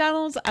 buy me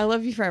McDonald's, I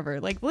love you forever.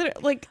 Like,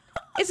 literally, like,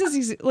 it's just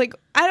easy. Like,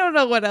 I don't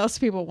know what else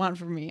people want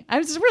from me.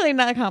 I'm just really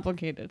not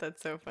complicated.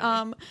 That's so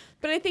funny.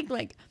 But I think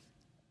like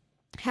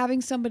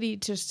having somebody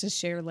just to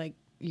share like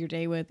your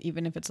day with,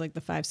 even if it's like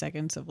the 5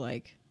 seconds of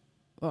like,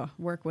 oh,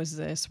 work was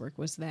this, work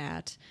was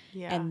that.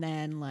 Yeah. And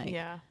then like,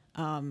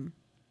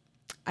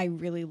 I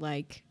really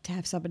like to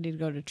have somebody to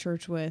go to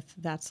church with.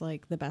 That's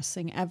like the best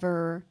thing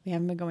ever. We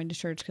haven't been going to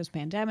church because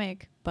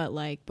pandemic, but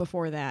like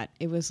before that,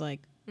 it was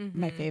like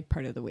my favorite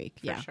part of the week.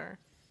 For sure.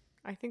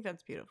 I think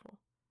that's beautiful.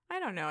 I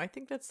don't know. I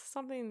think that's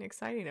something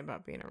exciting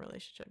about being in a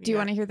relationship. Do you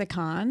want to hear the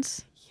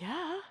cons?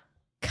 Yeah.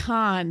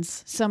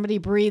 Cons. Somebody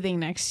breathing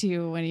next to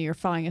you when you're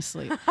falling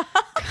asleep.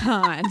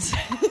 Cons. Tim,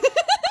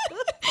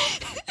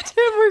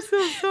 we're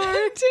so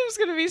sorry. Tim's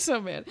going to be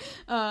so mad.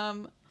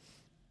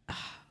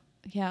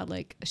 Yeah,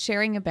 like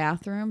sharing a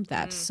bathroom,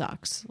 that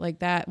sucks. Like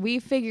that, we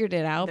figured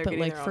it out, but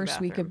like first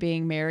week of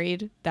being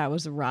married, that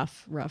was a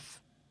rough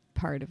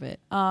part of it.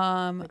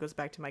 That goes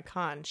back to my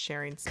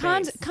sharing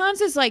space.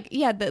 Cons is like,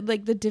 yeah,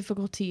 the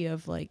difficulty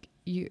of like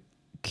you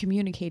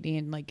communicating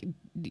and like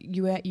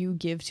you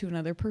give to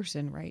another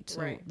person, right?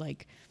 So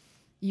like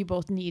you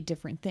both need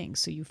different things,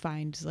 so you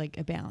find like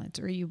a balance,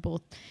 or you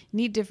both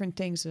need different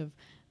things of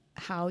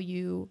how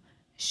you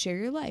share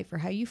your life, or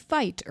how you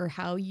fight, or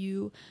how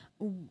you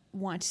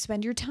want to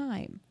spend your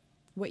time,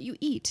 what you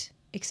eat,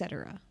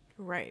 etc.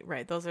 Right.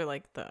 Those are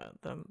like the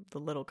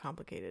little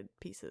complicated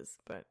pieces,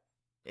 but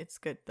it's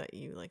good that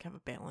you like have a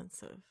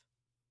balance of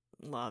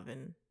love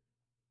and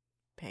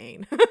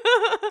pain. I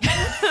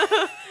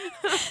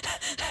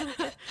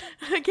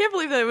can't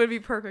believe that it would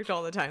be perfect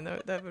all the time.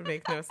 That would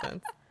make no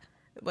sense.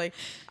 Like,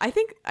 I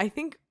think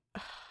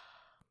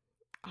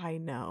I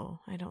know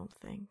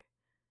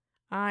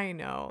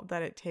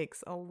that it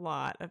takes a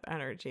lot of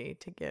energy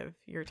to give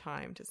your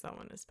time to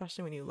someone,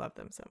 especially when you love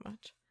them so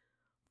much.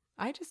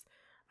 I just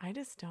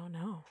don't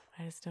know.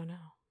 That's the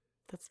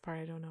part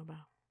I don't know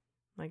about.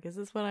 Like, is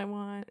this what I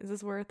want? Is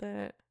this worth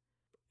it?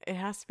 It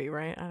has to be,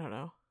 right? I don't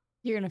know.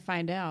 You're going to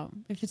find out.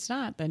 If it's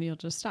not, then you'll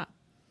just stop.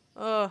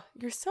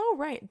 You're so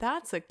right.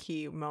 That's a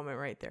key moment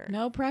right there.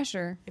 No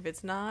pressure. If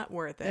it's not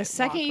worth it, the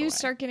second you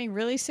start getting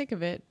really sick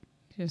of it,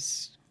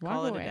 just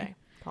walk away.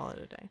 Call it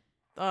a day.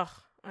 Ugh.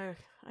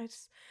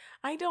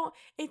 I don't,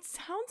 it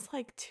sounds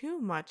like too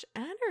much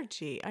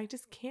energy. I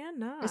just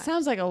cannot. It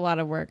sounds like a lot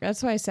of work.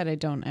 That's why I said I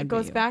don't envy It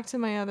goes you. back to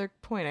my other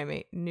point I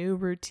made. New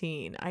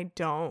routine. I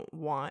don't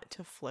want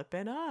to flip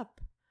it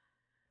up.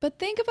 But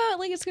think about it,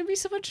 like, it's going to be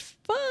so much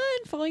fun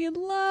falling in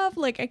love.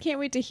 Like, I can't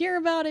wait to hear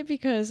about it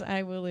because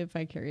I will live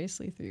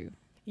vicariously through.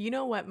 You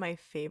know what my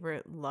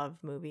favorite love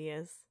movie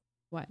is?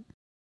 What?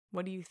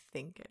 What do you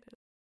think it is?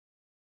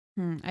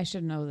 I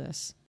should know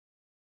this.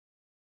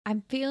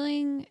 I'm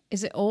feeling,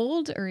 is it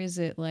old or is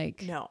it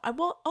like... No.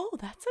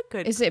 That's a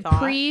good Is it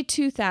thought.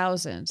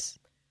 pre-2000s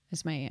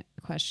is my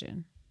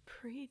question.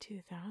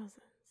 Pre-2000s?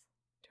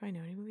 Do I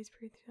know any movies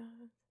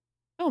pre-2000s?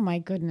 Oh my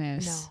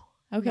goodness.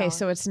 No. Okay, No.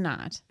 so it's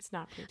not. It's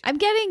not pre-2000s. I'm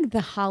getting the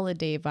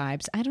holiday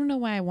vibes. I don't know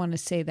why I want to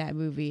say that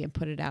movie and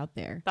put it out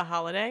there. The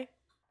Holiday?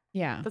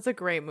 Yeah. That's a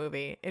great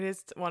movie. It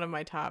is one of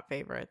my top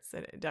favorites.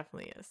 It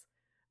definitely is.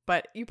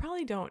 But you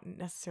probably don't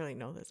necessarily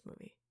know this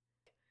movie.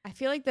 I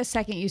feel like the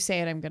second you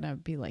say it, I'm going to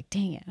be like,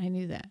 dang it, I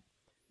knew that.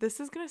 This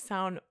is going to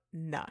sound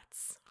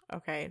nuts,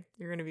 okay?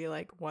 You're going to be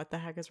like, what the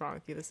heck is wrong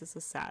with you? This is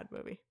a sad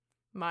movie.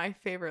 My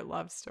favorite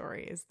love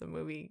story is the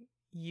movie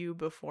You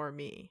Before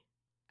Me.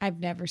 I've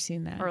never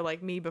seen that. Or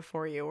like Me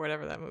Before You, or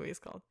whatever that movie is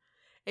called.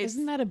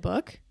 Isn't that a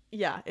book?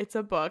 Yeah, it's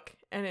a book,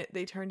 and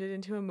they turned it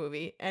into a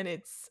movie, and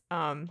it's...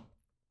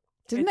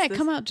 Didn't that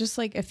come out just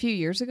like a few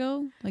years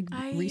ago? Like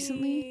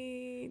recently?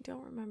 I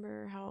don't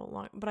remember how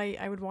long, but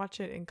I would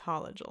watch it in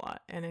college a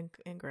lot and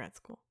in grad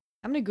school.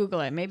 I'm going to Google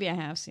it. Maybe I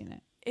have seen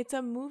it. It's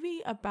a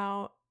movie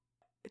about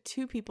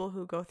two people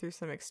who go through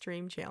some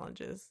extreme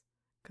challenges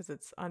because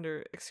it's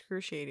under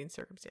excruciating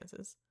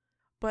circumstances.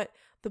 But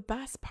the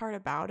best part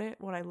about it,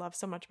 what I love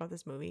so much about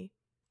this movie,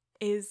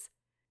 is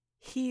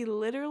he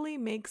literally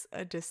makes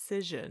a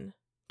decision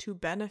to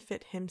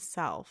benefit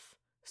himself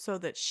so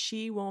that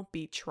she won't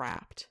be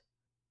trapped.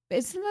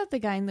 Isn't that the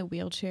guy in the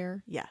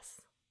wheelchair?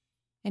 Yes.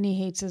 And he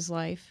hates his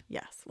life?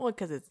 Yes. Well,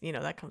 because it's,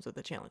 that comes with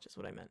the challenge is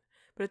what I meant.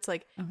 But it's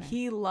like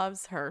He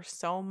loves her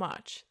so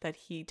much that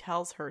he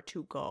tells her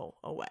to go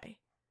away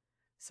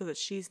so that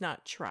she's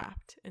not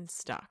trapped and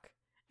stuck.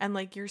 And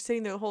like you're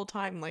sitting there the whole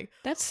time like,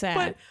 that's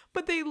sad.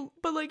 But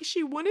like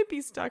she wouldn't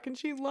be stuck and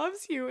she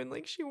loves you and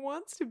like she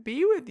wants to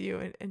be with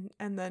you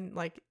and then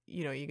like,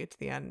 you get to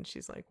the end and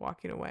she's like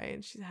walking away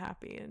and she's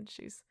happy and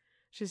she's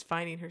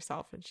finding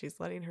herself and she's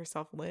letting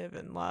herself live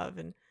and love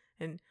and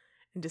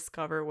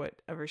discover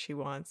whatever she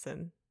wants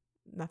and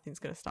nothing's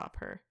going to stop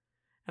her.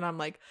 And I'm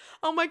like,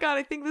 oh my God,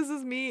 I think this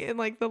is me in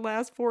like the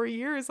last 4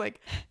 years. Like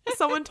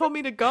someone told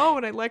me to go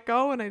and I let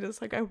go and I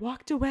just like, I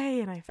walked away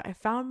and I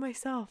found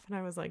myself and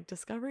I was like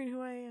discovering who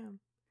I am.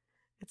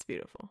 It's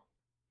beautiful.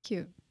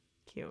 Cute.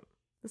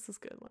 This is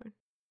good, Lauren.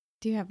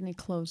 Do you have any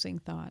closing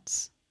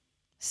thoughts,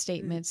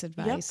 statements,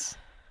 advice?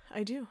 Yep,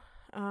 I do.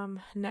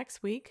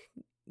 Next week,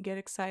 get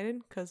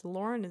excited because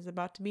Lauren is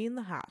about to be in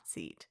the hot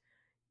seat.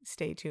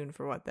 Stay tuned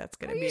for what that's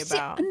going to be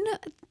about. No.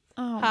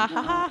 Oh, ha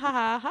ha ha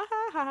ha ha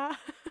ha.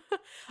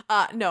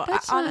 No,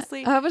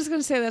 honestly, I was going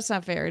to say that's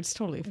not fair. It's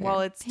totally fair.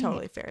 Well, it's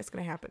totally fair. It's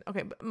going to happen.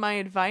 Okay, but my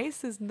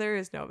advice is there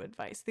is no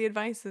advice. The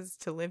advice is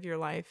to live your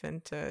life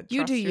and to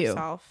trust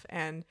yourself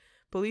and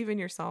believe in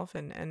yourself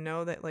and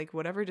know that like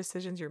whatever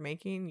decisions you're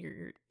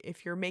making,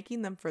 if you're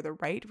making them for the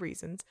right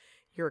reasons,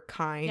 you're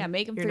kind. Yeah,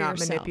 make them you're for not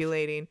yourself.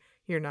 Manipulating.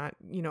 You're not,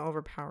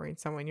 overpowering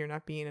someone. You're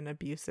not being in an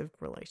abusive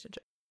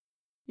relationship.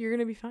 You're going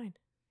to be fine.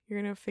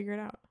 You're going to figure it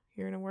out.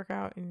 You're going to work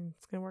out and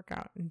it's going to work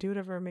out and do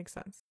whatever makes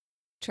sense.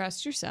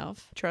 Trust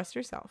yourself. Trust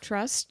yourself.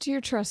 Trust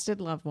your trusted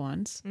loved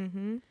ones.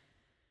 Mm-hmm.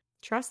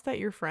 Trust that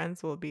your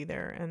friends will be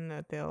there and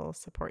that they'll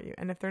support you.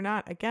 And if they're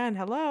not, again,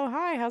 hello,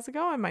 hi, how's it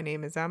going? My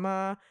name is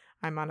Emma.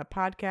 I'm on a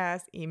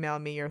podcast. Email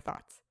me your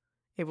thoughts.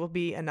 It will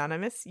be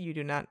anonymous. You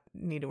do not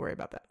need to worry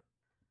about that.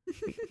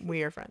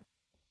 We are friends.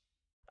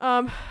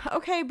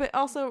 Okay, but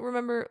also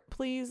remember,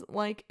 please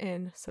like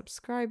and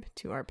subscribe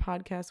to our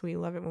podcast. We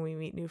love it when we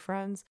meet new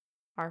friends.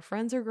 Our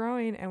friends are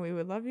growing and we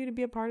would love you to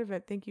be a part of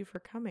it. Thank you for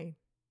coming.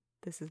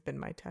 This has been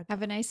my TED.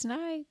 Have a nice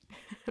night.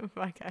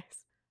 Bye,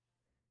 guys.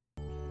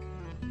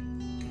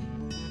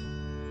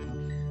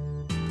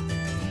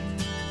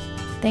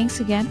 Thanks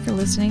again for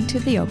listening to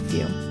The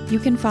Oakview. You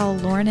can follow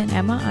Lauren and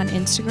Emma on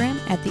Instagram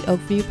at The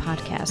Oakview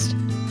Podcast,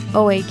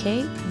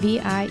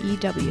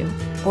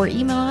 OAKVIEW, or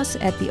email us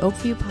at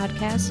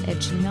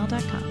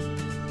theoakviewpodcast@gmail.com.